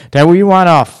instinct that we want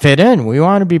to fit in. We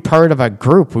want to be part of a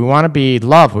group. We want to be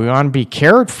loved. We want to be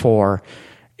cared for.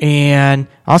 And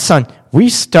all of a sudden, we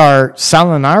start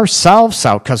selling ourselves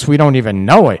out because we don't even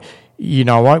know it. You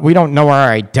know what? We don't know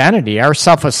our identity. Our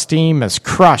self-esteem is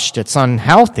crushed. It's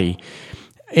unhealthy.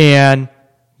 And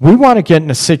we want to get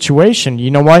in a situation, you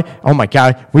know what? Oh my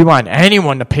God, we want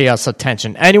anyone to pay us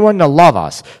attention, anyone to love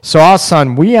us. So all of a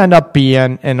sudden, we end up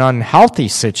being in unhealthy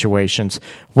situations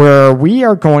where we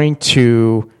are going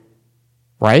to,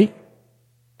 right,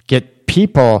 get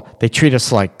people, they treat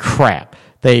us like crap.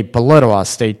 They belittle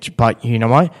us, but you know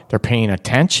what? They're paying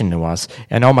attention to us.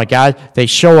 And oh my God, they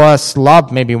show us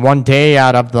love maybe one day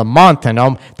out of the month,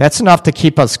 and that's enough to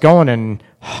keep us going and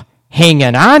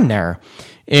hanging on there.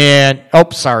 And,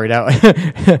 sorry,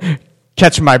 that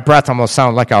catching my breath almost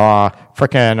sounded like a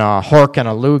freaking hork and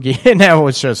a loogie, and that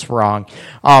was just wrong.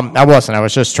 I wasn't. I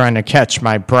was just trying to catch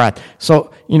my breath.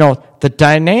 So, the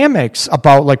dynamics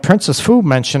about, like Princess Fu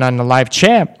mentioned on the live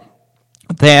chat,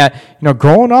 that,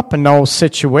 growing up in those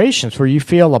situations where you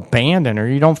feel abandoned or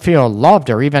you don't feel loved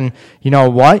or even,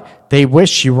 they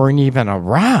wish you weren't even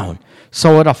around.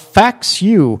 So it affects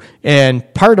you,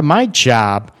 and part of my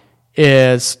job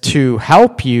is to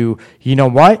help you. You know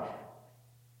what?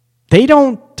 They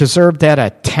don't deserve that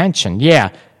attention. Yeah,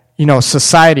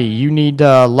 society, you need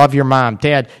to love your mom,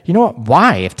 dad. You know what?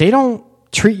 Why? If they don't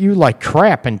treat you like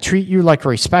crap and treat you like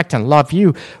respect and love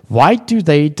you, why do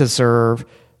they deserve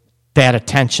that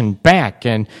attention back?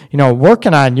 And,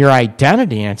 working on your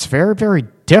identity, and it's very, very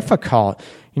difficult,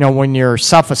 when your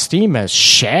self-esteem is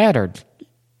shattered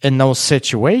in those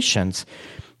situations.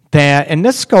 And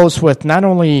this goes with not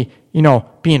only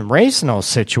being raised in those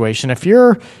situations. If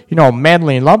you're,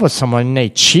 madly in love with someone and they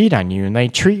cheat on you and they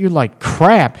treat you like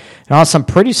crap, and all of a sudden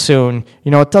pretty soon,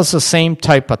 it does the same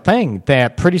type of thing,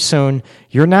 that pretty soon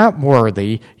you're not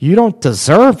worthy, you don't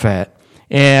deserve it,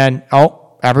 and,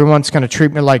 everyone's going to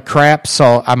treat me like crap,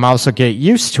 so I might also get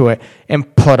used to it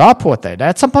and put up with it.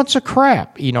 That's a bunch of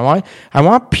crap. I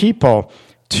want people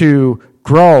to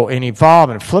grow and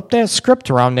evolve and flip that script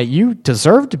around, that you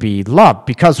deserve to be loved,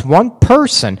 because one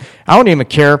person, I don't even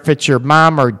care if it's your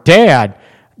mom or dad,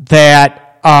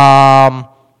 that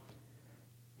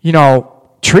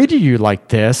treated you like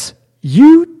this,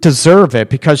 you deserve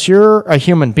it because you're a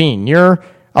human being. You're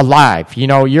alive.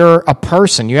 You're a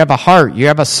person. You have a heart. You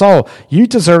have a soul. You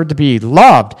deserve to be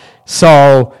loved.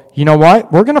 So, you know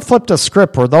what? We're going to flip the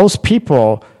script where those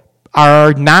people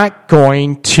are not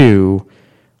going to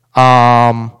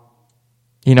they're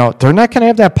not going to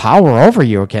have that power over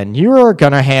you again. You are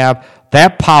going to have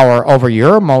that power over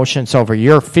your emotions, over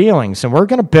your feelings, and we're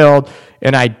going to build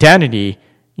an identity,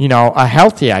 a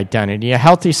healthy identity, a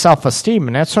healthy self-esteem,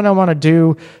 and that's what I want to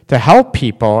do to help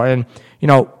people. And,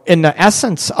 in the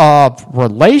essence of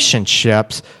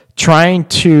relationships, trying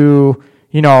to,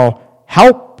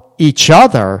 help each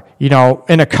other,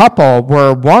 in a couple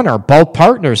where one or both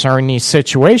partners are in these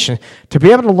situations, to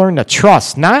be able to learn to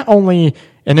trust not only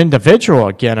an individual,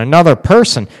 again, another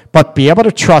person, but be able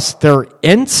to trust their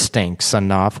instincts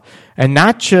enough and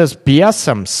not just BS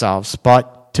themselves,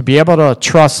 but to be able to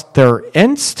trust their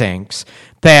instincts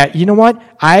that, you know what,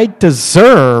 I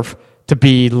deserve to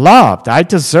be loved. I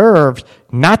deserve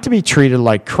not to be treated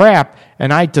like crap,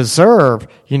 and I deserve,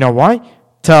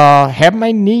 to have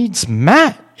my needs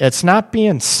met. It's not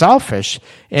being selfish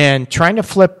and trying to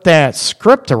flip that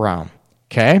script around,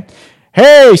 okay?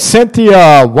 Hey,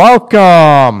 Cynthia,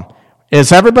 welcome.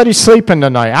 Is everybody sleeping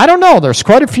tonight? I don't know. There's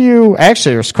quite a few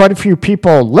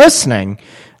people listening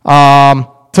to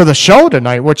the show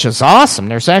tonight, which is awesome.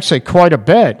 There's actually quite a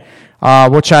bit,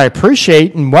 which I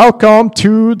appreciate. And welcome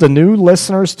to the new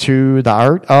listeners to the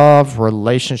Art of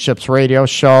Relationships radio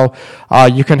show.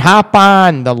 You can hop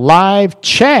on the live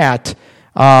chat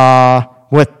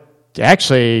with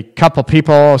actually a couple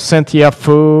people, Cynthia,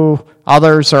 Fu,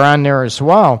 others are on there as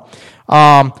well,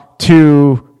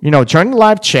 to join the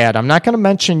live chat. I'm not going to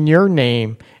mention your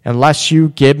name unless you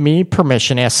give me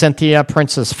permission, as Cynthia,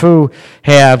 Princess Fu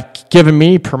have given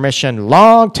me permission a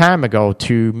long time ago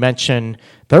to mention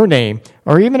their name,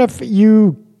 or even if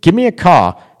you give me a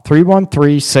call,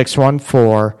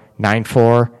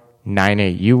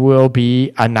 313-614-9498. You will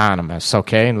be anonymous,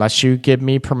 okay, unless you give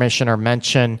me permission or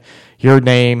mention your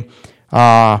name.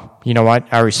 You know what?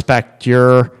 I respect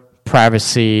your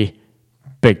privacy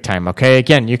big time, okay?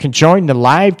 Again, you can join the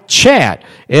live chat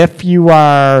if you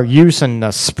are using the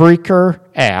Spreaker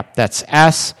app. That's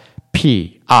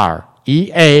Spreaker,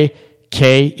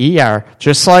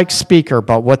 just like speaker,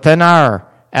 but with an R.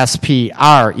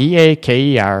 Spreaker.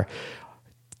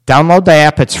 Download the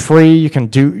app. It's free. You can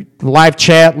do live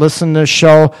chat, listen to the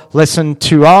show, listen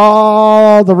to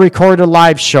all the recorded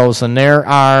live shows, and there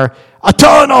are a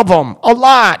ton of them, a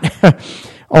lot.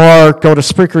 Or go to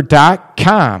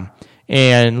Spreaker.com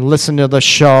and listen to the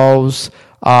shows,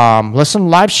 listen to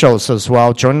live shows as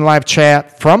well. Join the live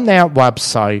chat from that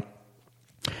website.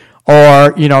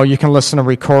 Or, you can listen to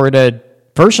recorded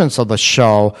versions of the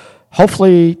show.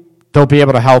 Hopefully, they'll be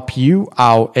able to help you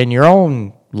out in your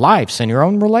own lives and your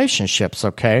own relationships,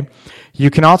 okay? You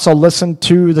can also listen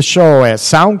to the show at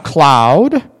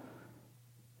SoundCloud,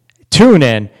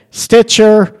 TuneIn,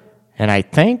 Stitcher, and I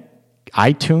think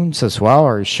iTunes as well,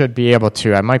 or you should be able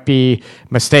to. I might be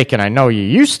mistaken. I know you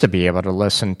used to be able to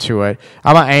listen to it.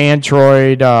 I'm an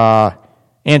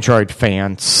Android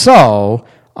fan, so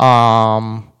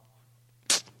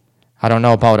I don't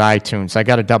know about iTunes. I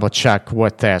got to double check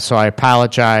with that, so I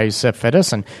apologize if it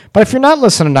isn't. But if you're not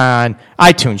listening on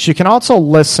iTunes, you can also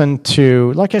listen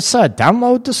to, like I said,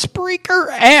 download the Spreaker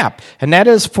app, and that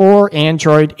is for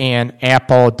Android and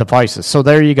Apple devices. So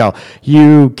there you go.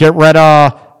 You get rid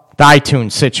of the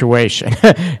iTunes situation.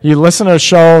 You listen to the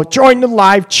show, join the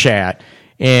live chat,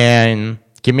 and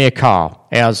give me a call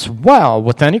as well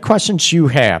with any questions you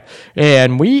have.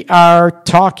 And we are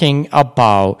talking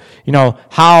about,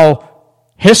 how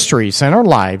histories in our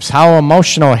lives, how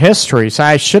emotional histories,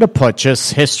 I should have put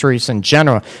just histories in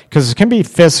general, because it can be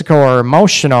physical or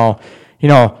emotional,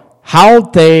 how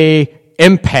they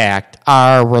impact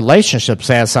our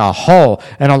relationships as a whole.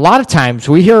 And a lot of times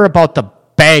we hear about the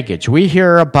baggage. We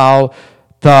hear about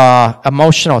the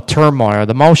emotional turmoil,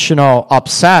 the emotional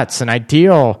upsets, and I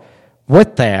deal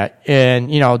with that in,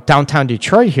 downtown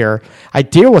Detroit here. I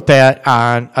deal with that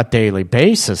on a daily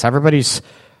basis. Everybody's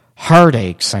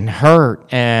heartaches and hurt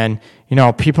and,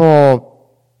 people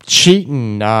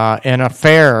cheating in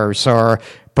affairs or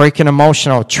breaking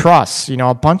emotional trust,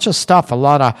 a bunch of stuff, a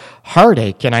lot of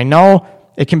heartache. And I know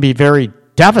it can be very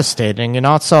devastating, and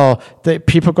also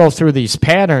people go through these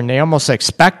patterns. They almost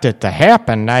expect it to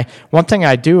happen. One thing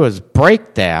I do is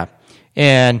break that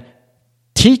and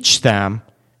teach them,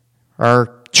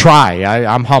 or try.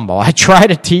 I'm humble. I try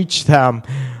to teach them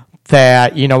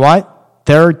that,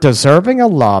 they're deserving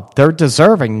of love. They're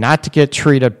deserving not to get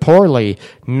treated poorly,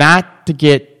 not to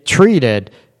get treated,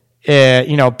 being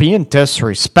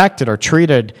disrespected or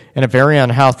treated in a very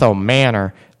unhealthy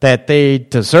manner, that they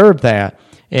deserve that.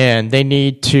 And they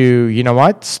need to,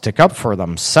 stick up for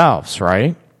themselves,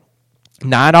 right?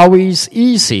 Not always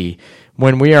easy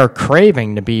when we are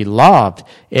craving to be loved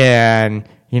and,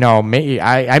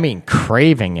 I mean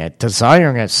craving it,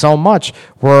 desiring it so much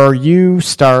where you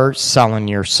start selling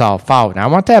yourself out. And I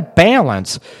want that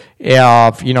balance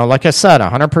of, like I said,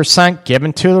 100%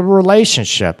 given to the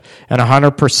relationship and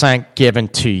 100% given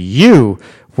to you,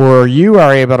 where you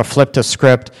are able to flip the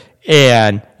script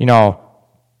and,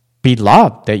 be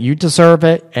loved, that you deserve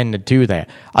it, and to do that.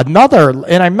 And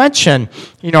I mentioned,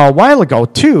 a while ago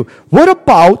too, what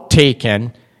about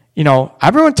taking,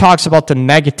 everyone talks about the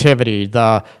negativity,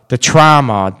 the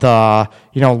trauma, the,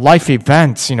 life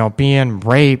events, being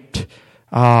raped,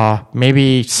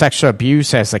 maybe sexual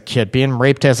abuse as a kid, being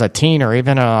raped as a teen or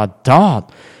even an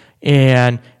adult,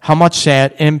 and how much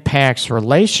that impacts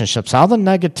relationships, all the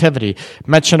negativity.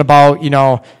 Mention about,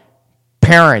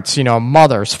 parents,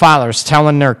 mothers, fathers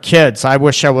telling their kids, I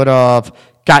wish I would have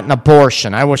gotten an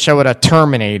abortion. I wish I would have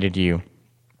terminated you.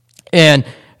 And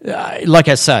like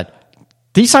I said,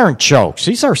 these aren't jokes.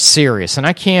 These are serious. And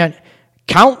I can't,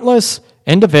 countless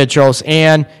individuals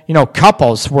and,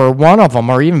 couples where one of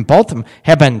them or even both of them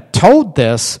have been told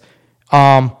this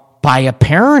by a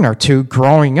parent or two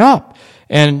growing up.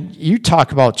 And you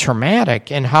talk about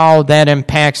traumatic and how that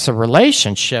impacts the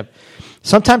relationship.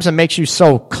 Sometimes it makes you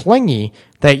so clingy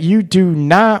that you do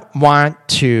not want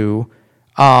to,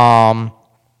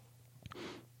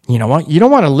 you don't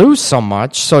want to lose so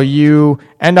much, so you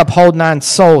end up holding on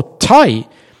so tight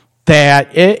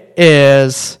that it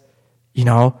is,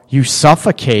 you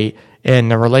suffocate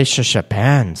and the relationship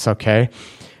ends, okay?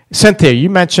 Cynthia, you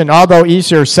mentioned, although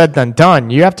easier said than done,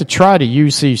 you have to try to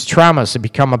use these traumas to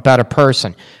become a better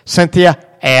person. Cynthia,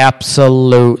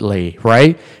 absolutely,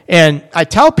 right? And I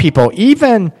tell people,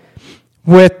 even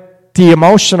with the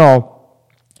emotional,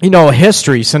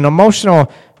 histories and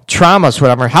emotional traumas,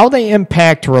 whatever, how they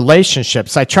impact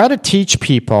relationships, I try to teach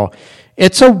people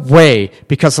it's a way,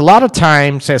 because a lot of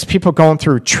times as people going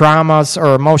through traumas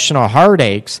or emotional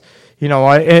heartaches,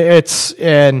 it's,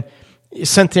 and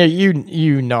Cynthia,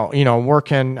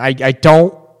 working,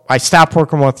 I stopped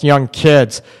working with young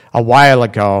kids a while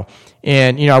ago.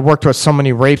 And, I worked with so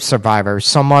many rape survivors,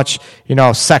 so much,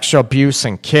 sexual abuse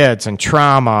and kids and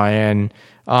trauma and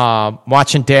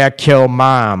watching dad kill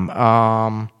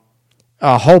mom,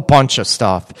 a whole bunch of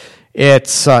stuff.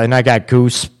 It's, and I got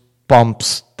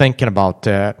goosebumps thinking about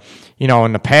that,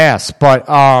 in the past. But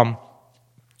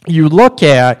you look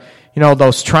at,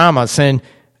 those traumas, and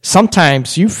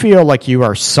sometimes you feel like you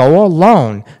are so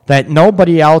alone that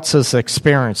nobody else has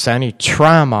experienced any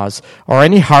traumas or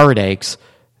any heartaches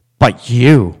but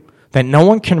you, that no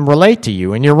one can relate to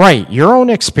you. And you're right, your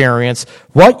own experience,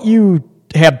 what you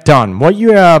have done, what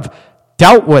you have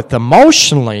dealt with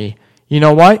emotionally, you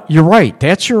know what? You're right.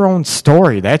 That's your own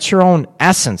story. That's your own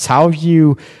essence, how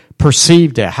you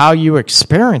perceived it, how you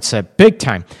experienced it, big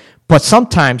time. But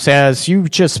sometimes, as you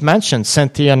just mentioned,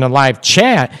 Cynthia, in the live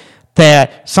chat,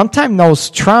 that sometimes those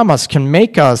traumas can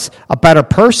make us a better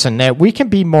person, that we can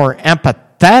be more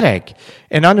empathetic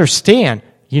and understand,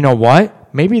 you know what?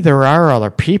 Maybe there are other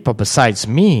people besides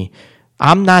me.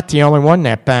 I'm not the only one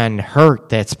that's been hurt,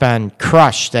 that's been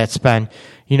crushed, that's been,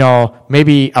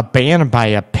 maybe abandoned by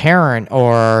a parent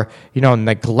or,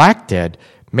 neglected.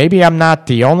 Maybe I'm not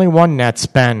the only one that's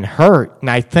been hurt. And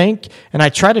I think, and I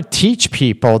try to teach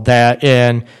people that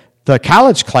in the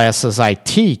college classes I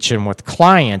teach and with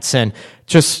clients and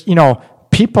just,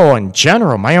 people in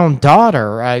general. My own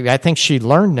daughter, I think she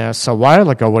learned this a while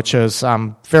ago, which is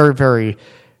I'm very, very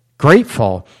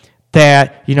grateful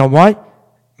that,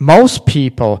 most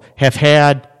people have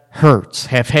had hurts,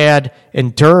 have had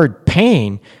endured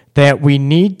pain, that we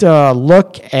need to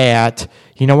look at,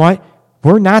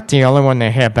 we're not the only one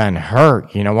that have been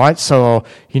hurt, So,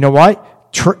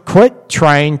 quit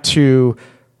trying to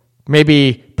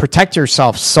maybe protect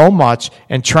yourself so much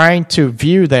and trying to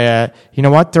view that,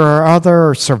 there are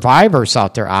other survivors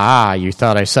out there. You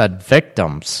thought I said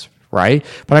victims, right?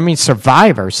 But I mean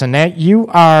survivors, and that you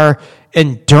are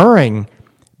enduring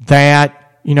that,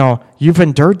 you've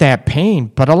endured that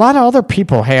pain, but a lot of other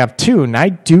people have too. And I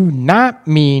do not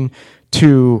mean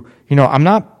to, I'm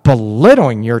not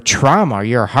belittling your trauma,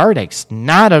 your heartaches,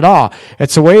 not at all.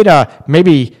 It's a way to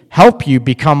maybe help you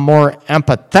become more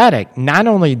empathetic. Not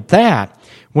only that,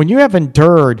 when you have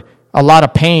endured a lot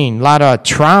of pain, a lot of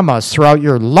traumas throughout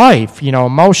your life,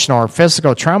 emotional or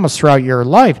physical traumas throughout your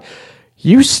life,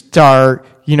 you start,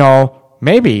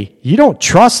 maybe you don't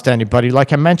trust anybody,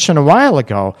 like I mentioned a while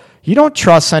ago. You don't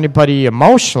trust anybody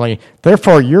emotionally.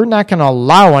 Therefore, you're not going to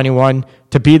allow anyone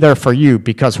to be there for you,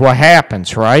 because what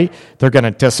happens, right? They're going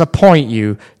to disappoint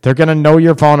you. They're going to know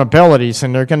your vulnerabilities,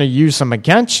 and they're going to use them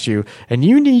against you. And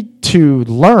you need to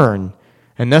learn,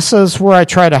 and this is where I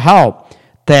try to help,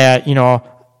 that,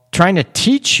 trying to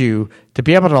teach you to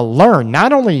be able to learn,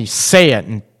 not only say it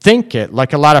and think it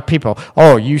like a lot of people.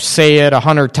 Oh, you say it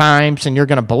 100 times and you're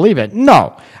going to believe it.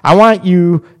 No, I want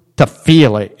you to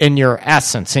feel it in your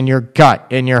essence, in your gut,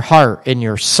 in your heart, in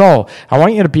your soul. I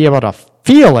want you to be able to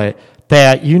feel it,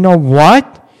 that,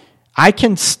 what? I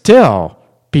can still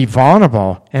be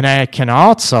vulnerable, and I can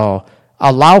also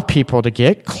allow people to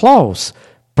get close,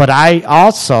 but I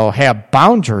also have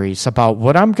boundaries about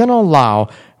what I'm going to allow,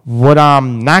 what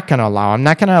I'm not going to allow. I'm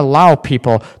not going to allow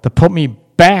people to put me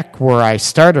back where I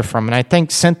started from. And I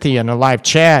think Cynthia in the live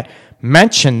chat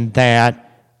mentioned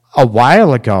that a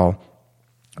while ago,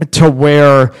 to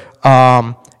where,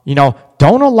 don't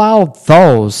allow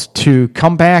those to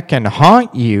come back and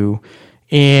haunt you,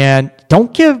 and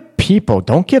don't give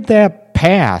that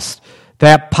past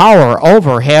that power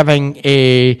over having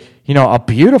a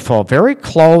beautiful, very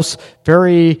close,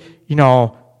 very,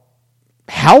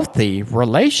 healthy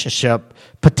relationship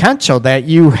potential that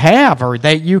you have, or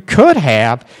that you could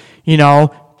have,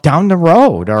 down the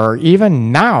road, or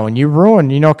even now, and you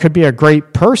ruin, could be a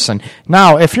great person.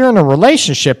 Now, if you're in a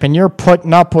relationship and you're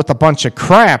putting up with a bunch of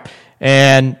crap,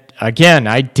 and again,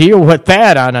 I deal with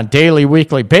that on a daily,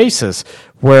 weekly basis,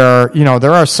 where,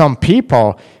 there are some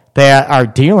people that are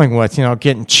dealing with,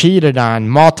 getting cheated on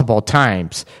multiple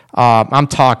times. I'm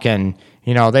talking,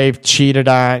 they've cheated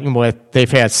on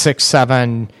they've had 6,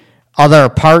 7 other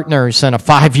partners in a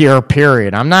 5-year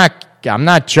period. I'm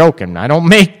not joking. I don't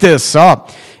make this up.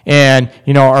 And,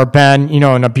 or been,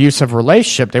 an abusive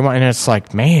relationship. And it's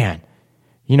like, man,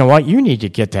 you know what? You need to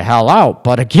get the hell out.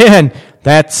 But again,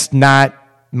 that's not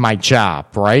my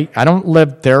job, right? I don't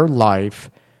live their life.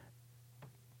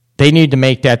 they need to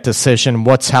make that decision,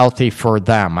 what's healthy for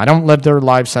them. I don't live their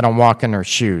lives. I don't walk in their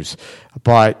shoes.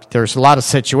 But there's a lot of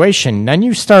situation. Then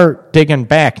you start digging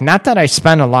back. Not that I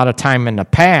spent a lot of time in the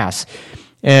past,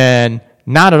 and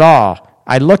not at all.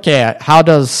 I look at how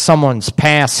does someone's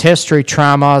past history,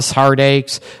 traumas,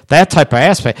 heartaches, that type of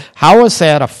aspect, how is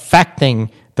that affecting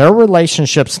their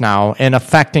relationships now and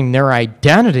affecting their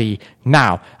identity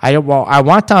now? I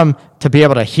want them to be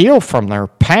able to heal from their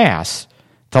past,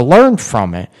 to learn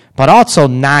from it, but also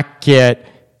not get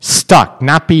stuck,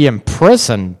 not be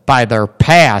imprisoned by their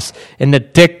past and to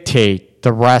dictate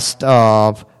the rest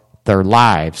of their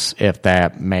lives, if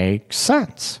that makes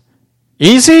sense.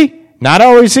 Easy? Not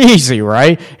always easy,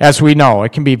 right? As we know,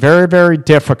 it can be very, very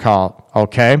difficult,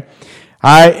 okay?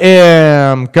 I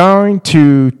am going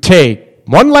to take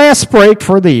one last break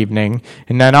for the evening,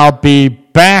 and then I'll be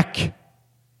back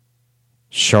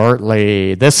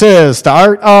shortly. This is the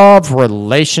Art of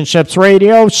Relationships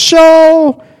Radio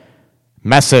Show.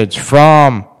 Message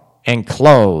from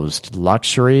Enclosed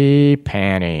Luxury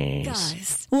Panties.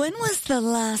 Guys, when was the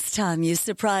last time you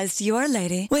surprised your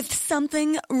lady with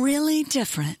something really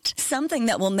different? Something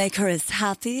that will make her as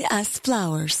happy as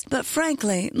flowers, but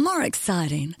frankly, more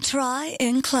exciting. Try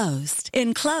Enclosed.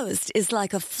 Enclosed is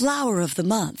like a flower of the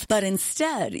month, but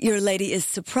instead, your lady is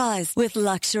surprised with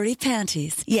luxury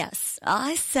panties. Yes,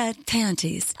 I said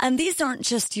panties. And these aren't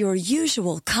just your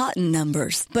usual cotton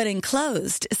numbers, but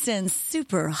Enclosed sends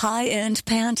super high-end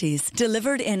panties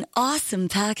delivered in awesome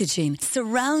packaging,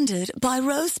 surrounded by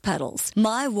rose petals.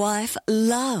 My wife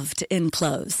loved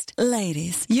Enclosed.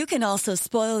 Ladies, you can also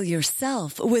spoil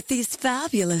yourself with these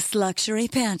fabulous luxury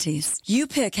panties. You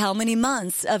pick how many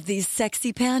months of these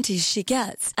sexy panties she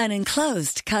gets, and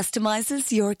Enclosed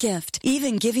customizes your gift,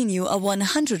 even giving you a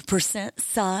 100%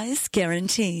 size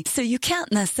guarantee, so you can't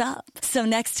mess up. So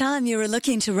next time you're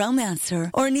looking to romance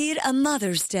her, or need a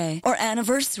Mother's Day, or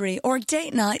anniversary, or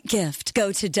date night gift,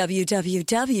 go to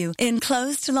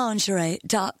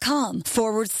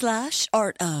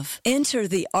www.enclosedlingerie.com/art of. Enter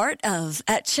the art of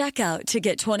at checkout to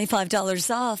get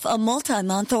 $25 off a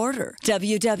multi-month order.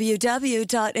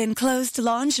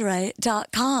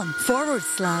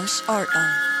 www.enclosedlingerie.com/art of.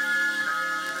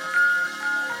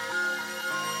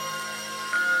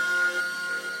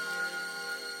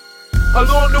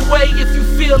 Along the way, if you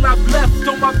feel I've left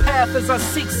on my path as I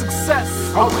seek success,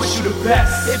 I wish you the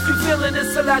best. If you feeling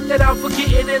it's a lot that I'm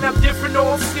forgetting and I'm different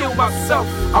or I'm still myself,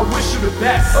 I wish you the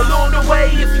best. Along the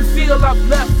way, if you feel I've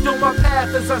left on my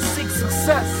path as I seek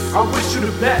success, I wish you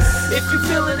the best. If you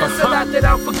feeling it's a lot that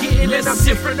I'm forgetting and I'm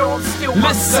different or I'm still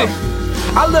myself.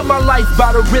 I live my life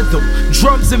by the rhythm,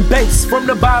 drums and bass. From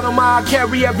the bottom I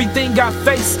carry everything I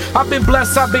face. I've been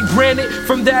blessed, I've been granted,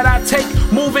 from that I take.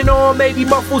 Moving on maybe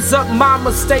muffles up my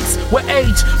mistakes. With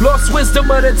age, lost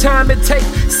wisdom of the time it takes.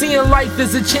 Seeing life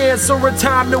as a chance or a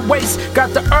time to waste.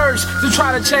 Got the urge to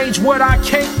try to change what I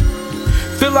can't.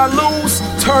 Feel I lose,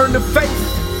 turn to faith.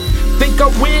 Think I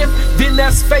win, then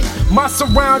that's fate. My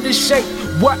surroundings shape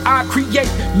what I create,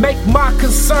 make my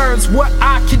concerns what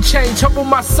I can change. Humble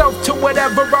myself to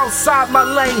whatever outside my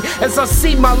lane. As I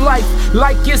see my life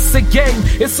like it's a game.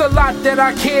 It's a lot that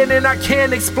I can and I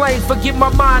can't explain. Forget my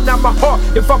mind, not my heart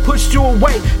if I pushed you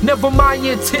away. Never my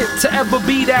intent to ever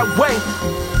be that way.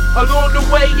 Along the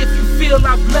way, if you feel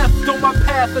I've left on my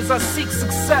path as I seek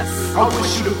success, I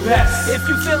wish you the best. If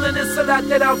you feeling it's a lot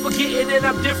that I'm forgetting and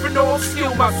I'm different or I'm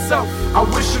still myself, I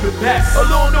wish you the best.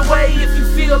 Along the way, if you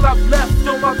feel I've left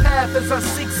on my path as I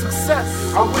seek success,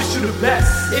 I wish you the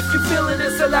best. If you feeling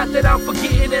it's a lot that I'm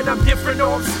forgetting and I'm different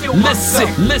or I'm still myself.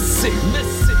 Listen.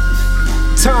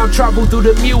 Time travel through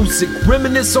the music,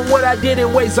 reminisce on what I did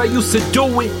in ways I used to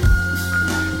do it.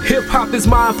 Hip-hop is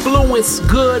my influence,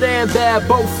 good and bad,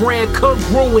 both ran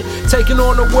congruent. Taking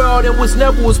on the world and was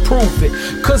never was proven.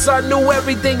 Cause I knew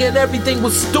everything and everything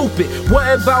was stupid.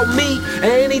 Wasn't about me and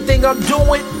anything I'm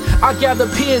doing. I gather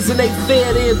peers and they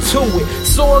fed into it.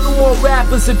 Saw no more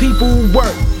rappers and people who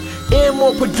work. And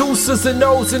more producers than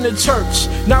those in the church.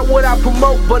 Not what I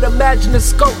promote, but imagine the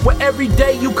scope where every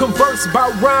day you converse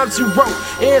about rhymes you wrote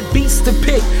and beats to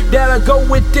pick that'll go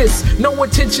with this. No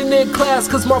attention in class,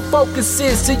 cause my focus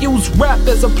is to use rap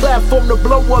as a platform to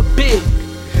blow up big.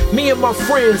 Me and my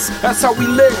friends, that's how we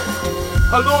live.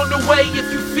 Along the way, if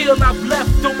you feel I've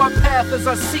left on my path as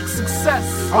I seek success,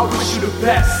 I wish you the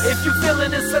best. If you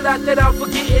feeling it's a lot that I'm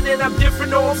forgetting and I'm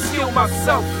different or I'm still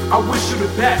myself, I wish you the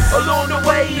best. Along the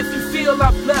way, if you feel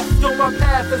I've left on my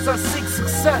path as I seek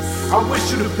success, I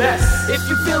wish you the best. If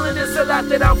you feeling it's a lot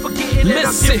that I'm forgetting and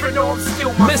I'm different or I'm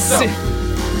still myself.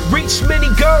 Reach many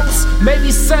goals,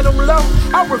 maybe set them low.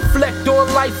 I reflect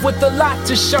on life with a lot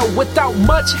to show. Without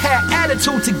much, had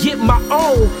attitude to get my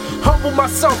own. Humble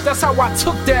myself, that's how I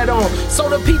took that on. So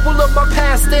the people of my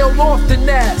past, they'll often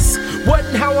ask, what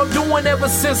and how I'm doing ever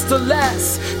since the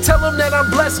last. Tell them that I'm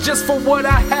blessed just for what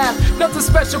I have. Nothing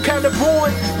special, kind of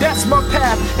born, that's my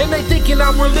path. And they thinking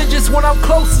I'm religious when I'm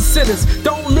close to sinners.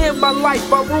 Don't live my life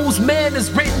by rules man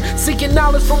is written. Seeking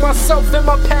knowledge for myself and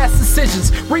my past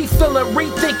decisions. Refilling,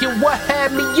 rethinking what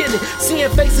had me in it.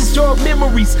 Seeing faces, jog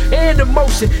memories and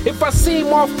emotion. If I seem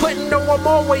off-putting, no, I'm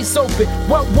always open.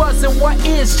 What was and what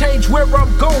is change where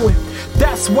I'm going.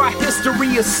 That's why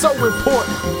history is so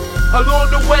important.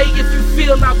 Along the way, if you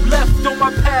feel I've left on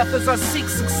my path as I seek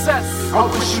success, I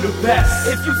wish you the best.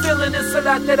 If you feeling it's a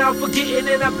lot that I'm forgetting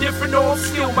and I'm different or I'm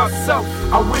still myself,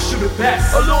 I wish you the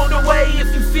best. Along the way,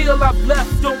 if you feel I've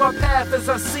left on my path as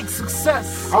I seek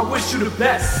success, I wish you the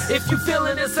best. If you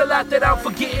feeling it's a lot that I'm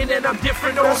forgetting and I'm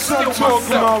different or I'm still myself.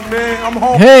 About, man. I'm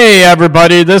home. Hey,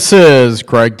 everybody, this is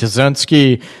Greg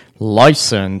Dzinski,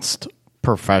 licensed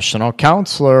professional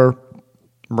counselor,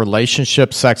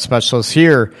 relationship sex specialist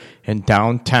here in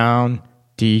downtown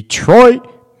Detroit,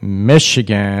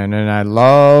 Michigan. And I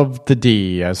love the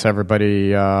D, as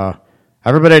everybody that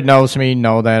knows me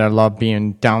know that I love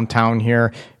being downtown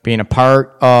here, being a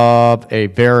part of a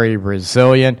very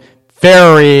resilient,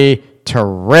 very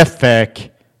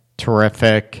terrific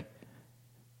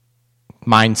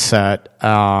mindset,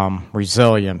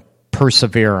 resilient,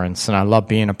 perseverance. And I love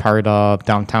being a part of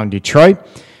downtown Detroit.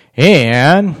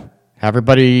 And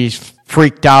everybody's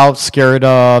freaked out, scared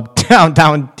of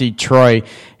downtown Detroit,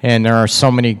 and there are so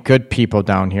many good people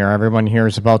down here. Everyone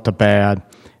hears about the bad.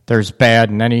 There's bad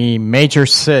in any major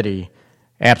city,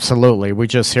 absolutely. We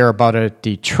just hear about it at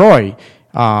Detroit,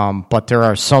 but there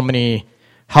are so many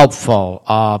helpful,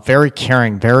 very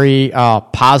caring, very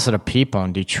positive people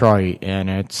in Detroit, and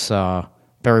it's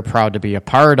very proud to be a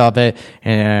part of it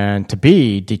and to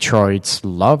be Detroit's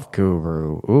love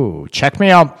guru. Ooh, check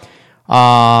me out.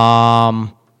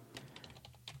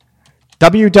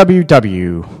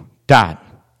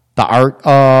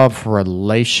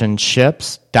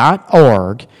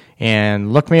 www.theartofrelationships.org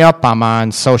and look me up. I'm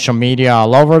on social media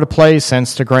all over the place,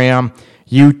 Instagram,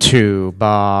 YouTube,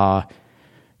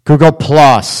 Google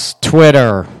Plus,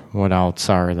 Twitter. What else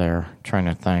are there? I'm trying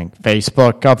to think.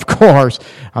 Facebook, of course.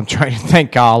 I'm trying to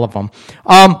think all of them.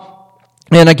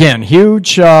 And again,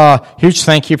 huge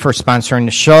thank you for sponsoring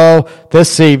the show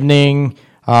this evening.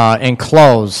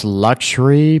 Enclosed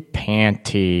luxury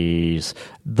panties.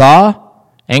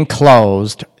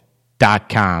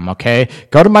 TheEnclosed.com. Okay,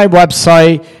 go to my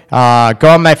website. Go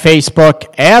on my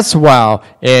Facebook as well,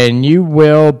 and you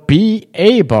will be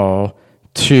able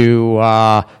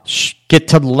to get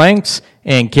to the links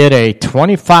and get a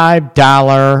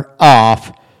 $25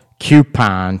 off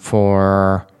coupon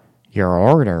for your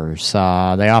orders. They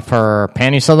offer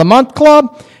Panties of the Month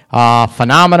Club.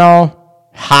 Phenomenal,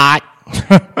 hot.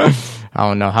 I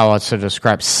don't know how else to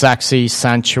describe. Sexy,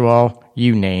 sensual,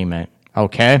 you name it.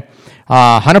 Okay?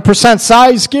 100%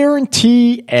 size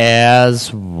guarantee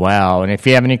as well. And if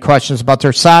you have any questions about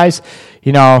their size,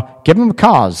 give them a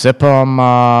call. Zip them,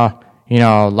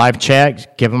 live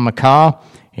chat. Give them a call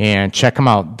and check them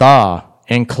out.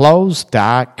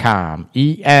 TheEnclosed.com.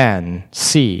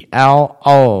 ENCLOSED.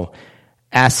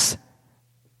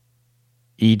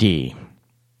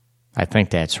 I think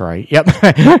that's right. Yep.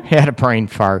 Had a brain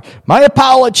fart. My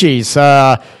apologies.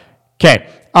 Okay.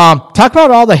 Talk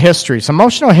about all the histories,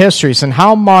 emotional histories, and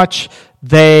how much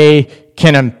they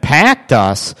can impact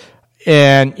us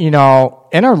in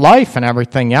our life and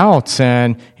everything else.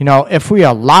 And, if we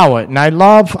allow it. And I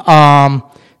love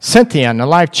Cynthia in the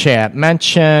live chat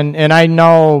mentioned, and I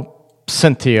know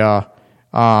Cynthia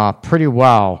pretty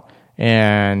well,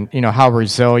 and, how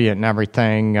resilient and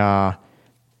everything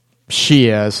she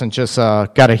is, and just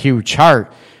got a huge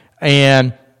heart.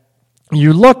 And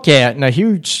you look at, and a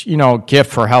huge,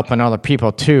 gift for helping other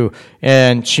people too.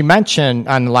 And she mentioned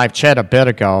on the live chat a bit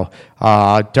ago,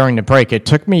 during the break, it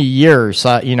took me years,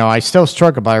 I still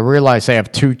struggle, but I realize I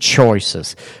have two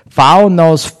choices. Following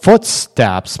those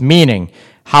footsteps, meaning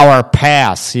how our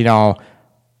past,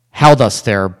 held us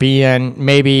there, being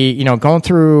maybe, going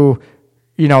through,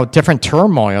 different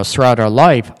turmoils throughout our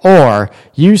life, or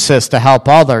use this to help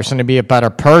others and to be a better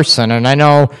person. And I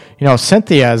know,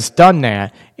 Cynthia has done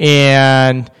that.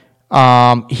 And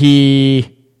a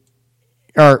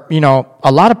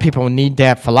lot of people need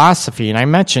that philosophy. And I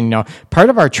mentioned, part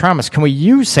of our traumas, can we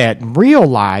use that and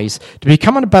realize to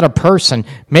becoming a better person,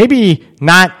 maybe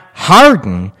not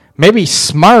harden, maybe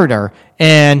smarter,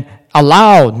 and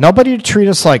allow nobody to treat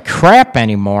us like crap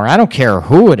anymore. I don't care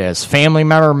who it is, family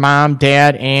member, mom,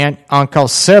 dad, aunt, uncle,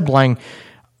 sibling,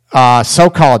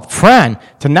 so-called friend,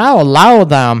 to now allow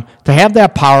them to have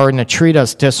that power and to treat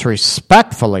us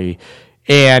disrespectfully.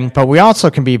 But we also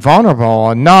can be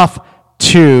vulnerable enough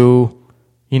to,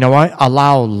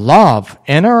 allow love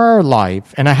in our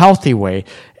life in a healthy way,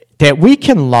 that we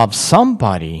can love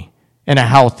somebody in a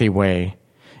healthy way,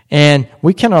 and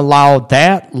we can allow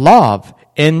that love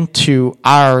into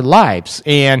our lives.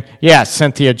 And yeah,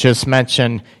 Cynthia just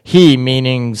mentioned he,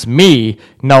 meaning me,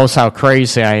 knows how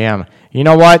crazy I am. You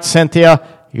know what, Cynthia?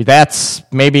 That's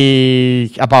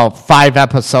maybe about 5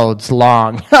 episodes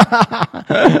long.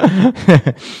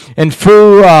 And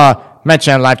Fu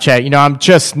mentioned in live chat, I'm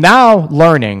just now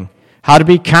learning how to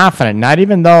be confident, not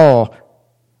even though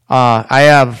I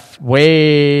have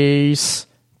ways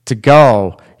to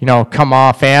go, come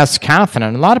off as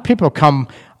confident. A lot of people come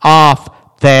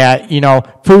off that,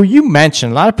 Fu, you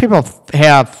mentioned, a lot of people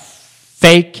have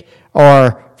fake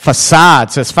or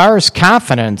facades as far as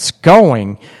confidence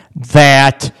going,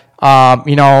 that,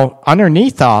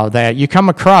 underneath all that, you come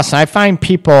across, and I find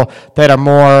people that are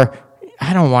more,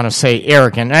 I don't want to say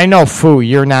arrogant. I know, Fu,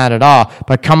 you're not at all,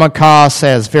 but come across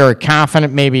as very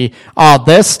confident, maybe all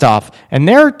this stuff, and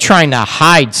they're trying to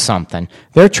hide something.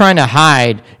 They're trying to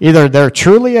hide, either they're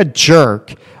truly a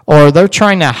jerk, or they're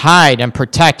trying to hide and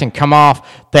protect and come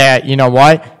off that,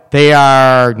 they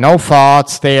are no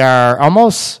faults, they are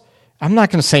almost, I'm not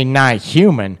going to say not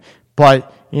human,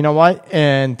 but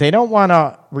and they don't want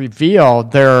to reveal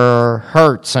their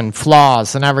hurts and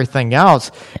flaws and everything else.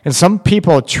 And some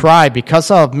people try, because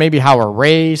of maybe how we're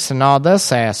raised and all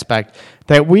this aspect,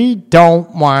 that we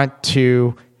don't want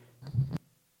to.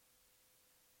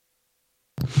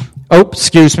 Oh,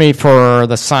 excuse me for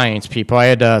the science people. I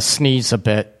had to sneeze a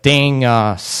bit. Dang,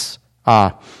 allergy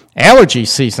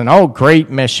season. Oh, great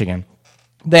Michigan.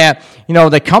 That,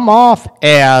 they come off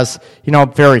as,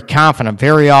 very confident,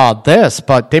 very all this,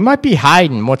 but they might be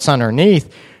hiding what's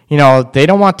underneath. They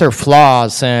don't want their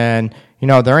flaws and,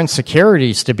 their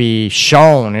insecurities to be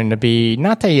shown, and to be,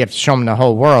 not that you have to show them the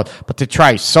whole world, but to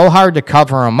try so hard to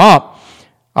cover them up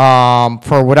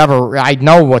for whatever, I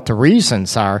know what the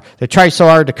reasons are. They try so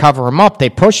hard to cover them up,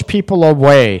 they push people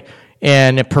away.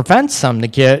 And it prevents them to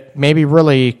get maybe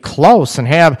really close and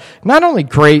have not only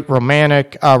great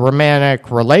romantic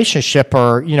relationship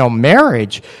or,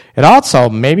 marriage, it also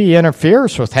maybe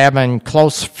interferes with having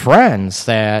close friends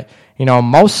that,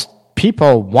 most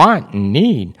people want and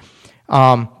need.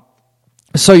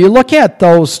 So you look at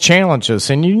those challenges,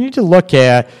 and you need to look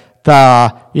at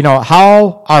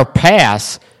how our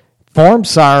past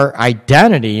forms our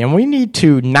identity, and we need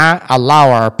to not allow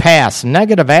our past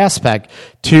negative aspect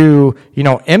to,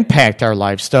 impact our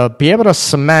lives, to be able to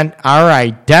cement our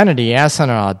identity as an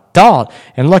adult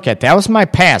and look at, that was my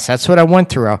past, that's what I went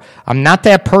through, I'm not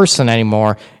that person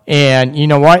anymore, and you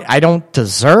know what, I don't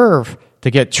deserve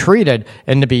to get treated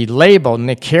and to be labeled and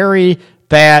to carry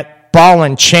that ball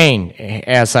and chain,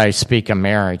 as I speak of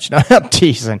marriage. No, I'm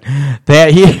teasing.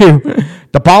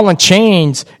 The ball and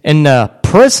chains in the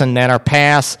prison that our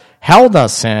past held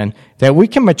us in, that we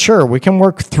can mature, we can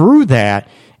work through that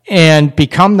and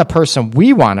become the person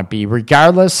we want to be,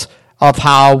 regardless of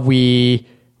how we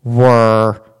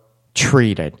were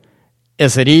treated.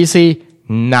 Is it easy?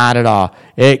 Not at all.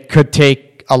 It could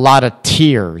take a lot of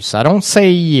tears. I don't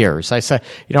say years. I say,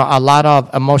 a lot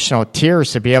of emotional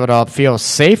tears to be able to feel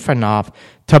safe enough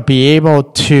to be able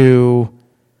to,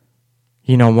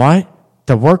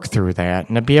 to work through that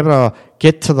and to be able to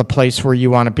get to the place where you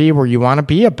want to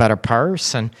be a better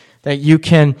person, that you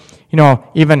can,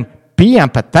 even be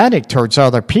empathetic towards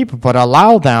other people, but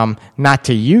allow them not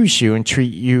to use you and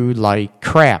treat you like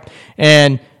crap.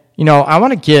 And, I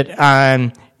want to get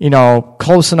on,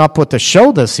 closing up with the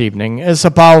show this evening is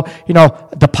about,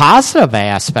 the positive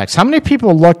aspects. How many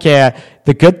people look at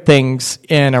the good things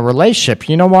in a relationship?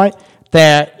 You know what?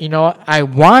 That, I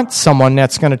want someone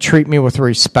that's going to treat me with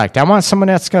respect. I want someone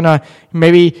that's going to,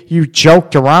 maybe you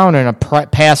joked around in a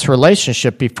past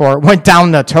relationship before it went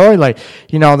down the toilet,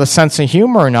 the sense of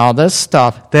humor and all this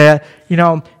stuff, that,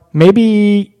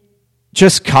 maybe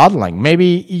just cuddling. Maybe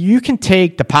you can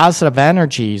take the positive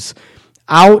energies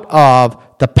out of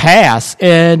the past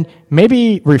and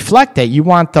maybe reflect that you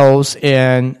want those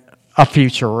in a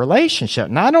future relationship.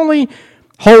 Not only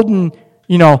holding,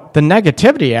 the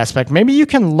negativity aspect, maybe you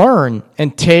can learn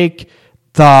and take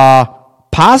the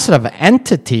positive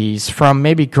entities from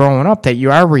maybe growing up, that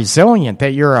you are resilient,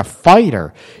 that you're a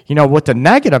fighter, with the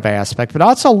negative aspect, but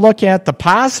also look at the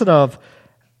positive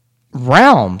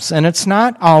realms. And it's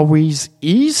not always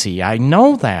easy. I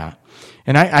know that.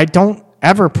 And I don't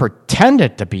ever pretend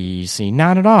it to be easy,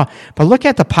 not at all. But look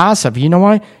at the positive. You know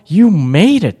what? You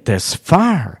made it this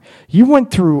far. You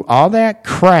went through all that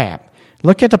crap.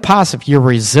 Look at the positive. You're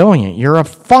resilient. You're a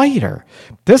fighter.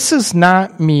 This is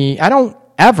not me. I don't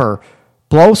ever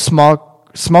blow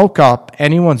smoke up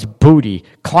anyone's booty,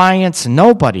 clients,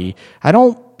 nobody. I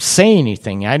don't say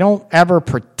anything. I don't ever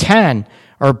pretend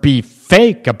or be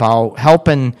fake about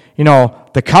helping,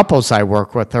 the couples I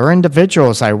work with or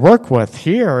individuals I work with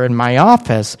here in my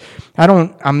office.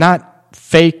 I'm not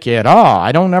fake at all.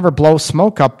 I don't ever blow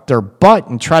smoke up their butt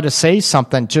and try to say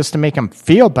something just to make them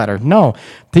feel better. No,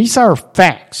 these are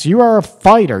facts. You are a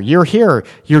fighter. You're here.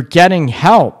 You're getting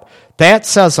help. That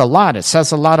says a lot. It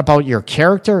says a lot about your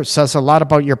character. It says a lot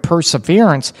about your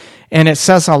perseverance. And it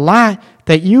says a lot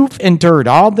that you've endured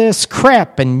all this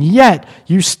crap, and yet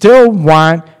you still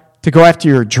want to go after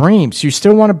your dreams. You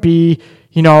still want to be,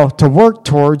 to work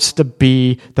towards to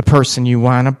be the person you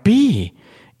want to be.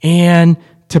 And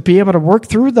to be able to work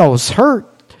through those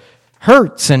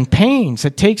hurts and pains,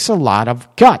 it takes a lot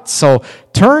of guts. So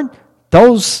turn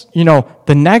those,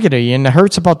 the negative and the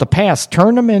hurts about the past,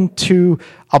 turn them into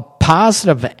a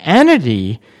positive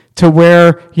entity to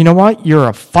where, you're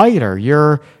a fighter.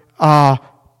 You're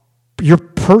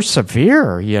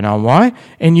persevere,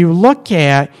 and you look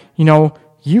at,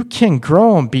 you can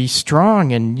grow and be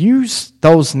strong and use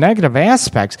those negative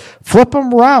aspects, flip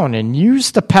them around and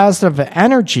use the positive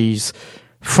energies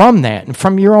from that and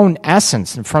from your own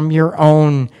essence and from your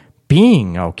own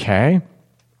being, okay?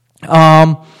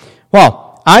 Well,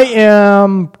 I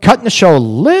am cutting the show a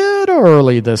little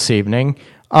early this evening.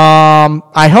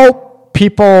 I hope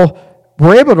people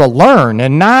were able to learn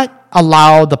and not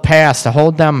allow the past to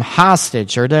hold them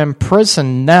hostage or to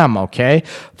imprison them, okay?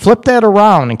 Flip that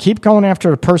around and keep going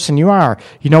after the person you are.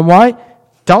 You know what?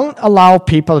 Don't allow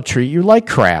people to treat you like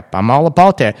crap. I'm all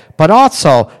about that. But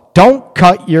also, don't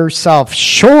cut yourself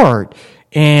short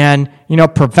and,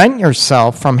 prevent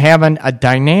yourself from having a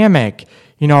dynamic,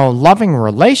 loving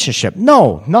relationship.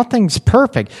 No, nothing's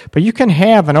perfect, but you can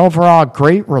have an overall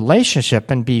great relationship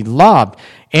and be loved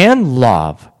and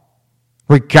love,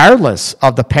 regardless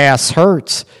of the past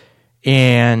hurts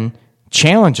and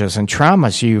challenges and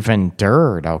traumas you've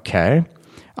endured, okay?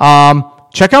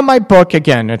 Check out my book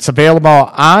again. It's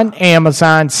available on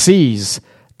Amazon. Seize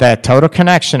That Total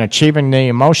Connection, Achieving the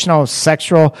Emotional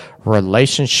Sexual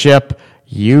Relationship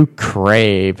You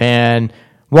Crave. And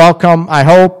welcome, I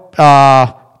hope,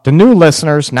 the new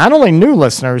listeners, not only new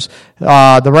listeners,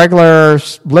 the regular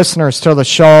listeners to the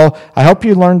show. I hope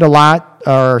you learned a lot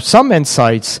or some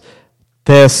insights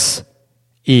this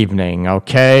evening,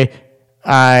 okay?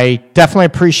 I definitely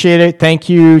appreciate it. Thank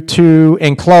you to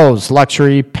Enclosed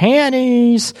Luxury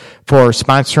Panties for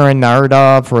sponsoring the Art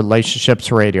of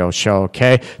Relationships radio show,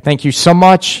 okay? Thank you so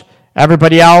much,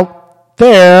 everybody out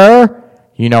there.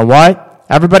 You know what?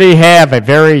 Everybody have a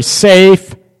very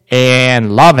safe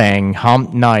and loving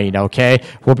hump night, okay?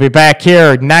 We'll be back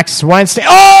here next Wednesday.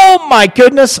 Oh, my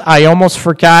goodness. I almost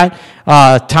forgot.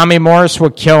 Tommy Morris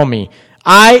would kill me.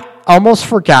 I almost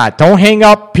forgot. Don't hang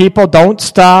up, people. Don't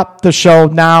stop the show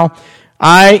now.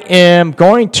 I am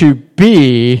going to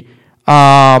be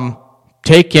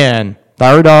taking the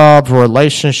Art of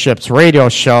Relationships radio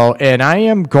show, and I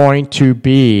am going to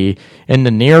be, in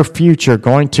the near future,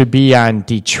 going to be on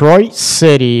Detroit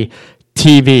City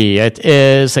TV. It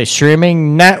is a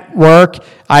streaming network.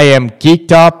 I am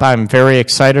geeked up. I'm very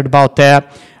excited about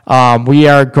that. We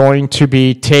are going to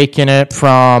be taking it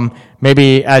from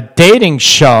maybe a dating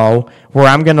show where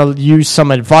I'm going to use some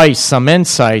advice, some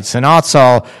insights, and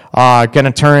also going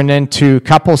to turn into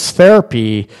couples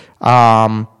therapy.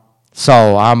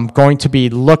 So I'm going to be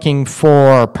looking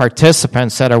for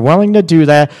participants that are willing to do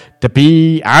that, to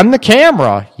be on the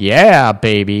camera. Yeah,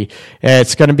 baby.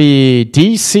 It's going to be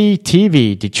DC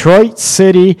TV, Detroit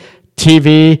City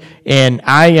TV, and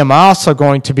I am also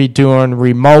going to be doing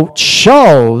remote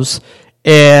shows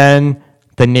in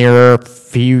the near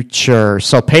future.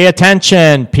 So pay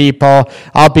attention, people.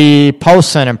 I'll be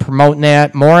posting and promoting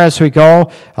that more as we go,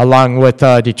 along with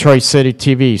Detroit City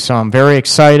TV. So I'm very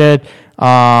excited.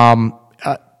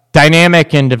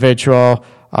 Dynamic individual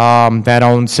that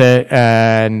owns it,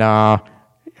 and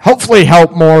hopefully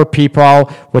help more people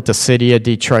out with the city of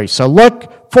Detroit. So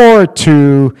look forward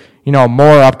to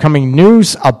more upcoming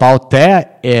news about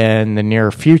that in the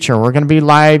near future. We're going to be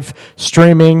live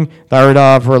streaming the Art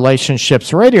of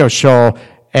Relationships radio show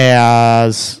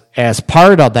as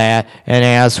part of that, and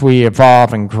as we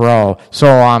evolve and grow. So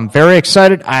I'm very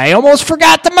excited. I almost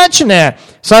forgot to mention that.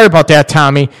 Sorry about that,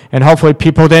 Tommy. And hopefully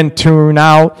people didn't tune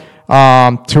out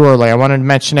too early. I wanted to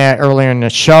mention that earlier in the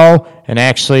show, and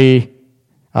actually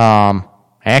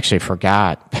I actually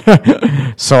forgot.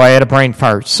 So I had a brain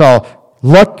fart. So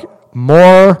look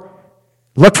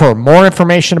for more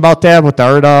information about that with the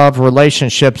Art of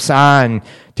Relationships on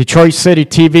Detroit City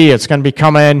TV. It's going to be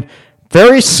coming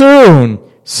very soon.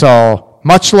 So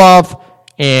much love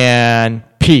and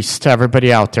peace to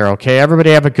everybody out there, okay?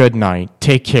 Everybody have a good night.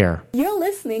 Take care. You're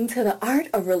listening to the Art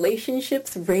of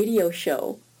Relationships radio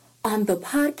show on the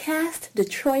Podcast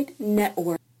Detroit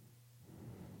Network.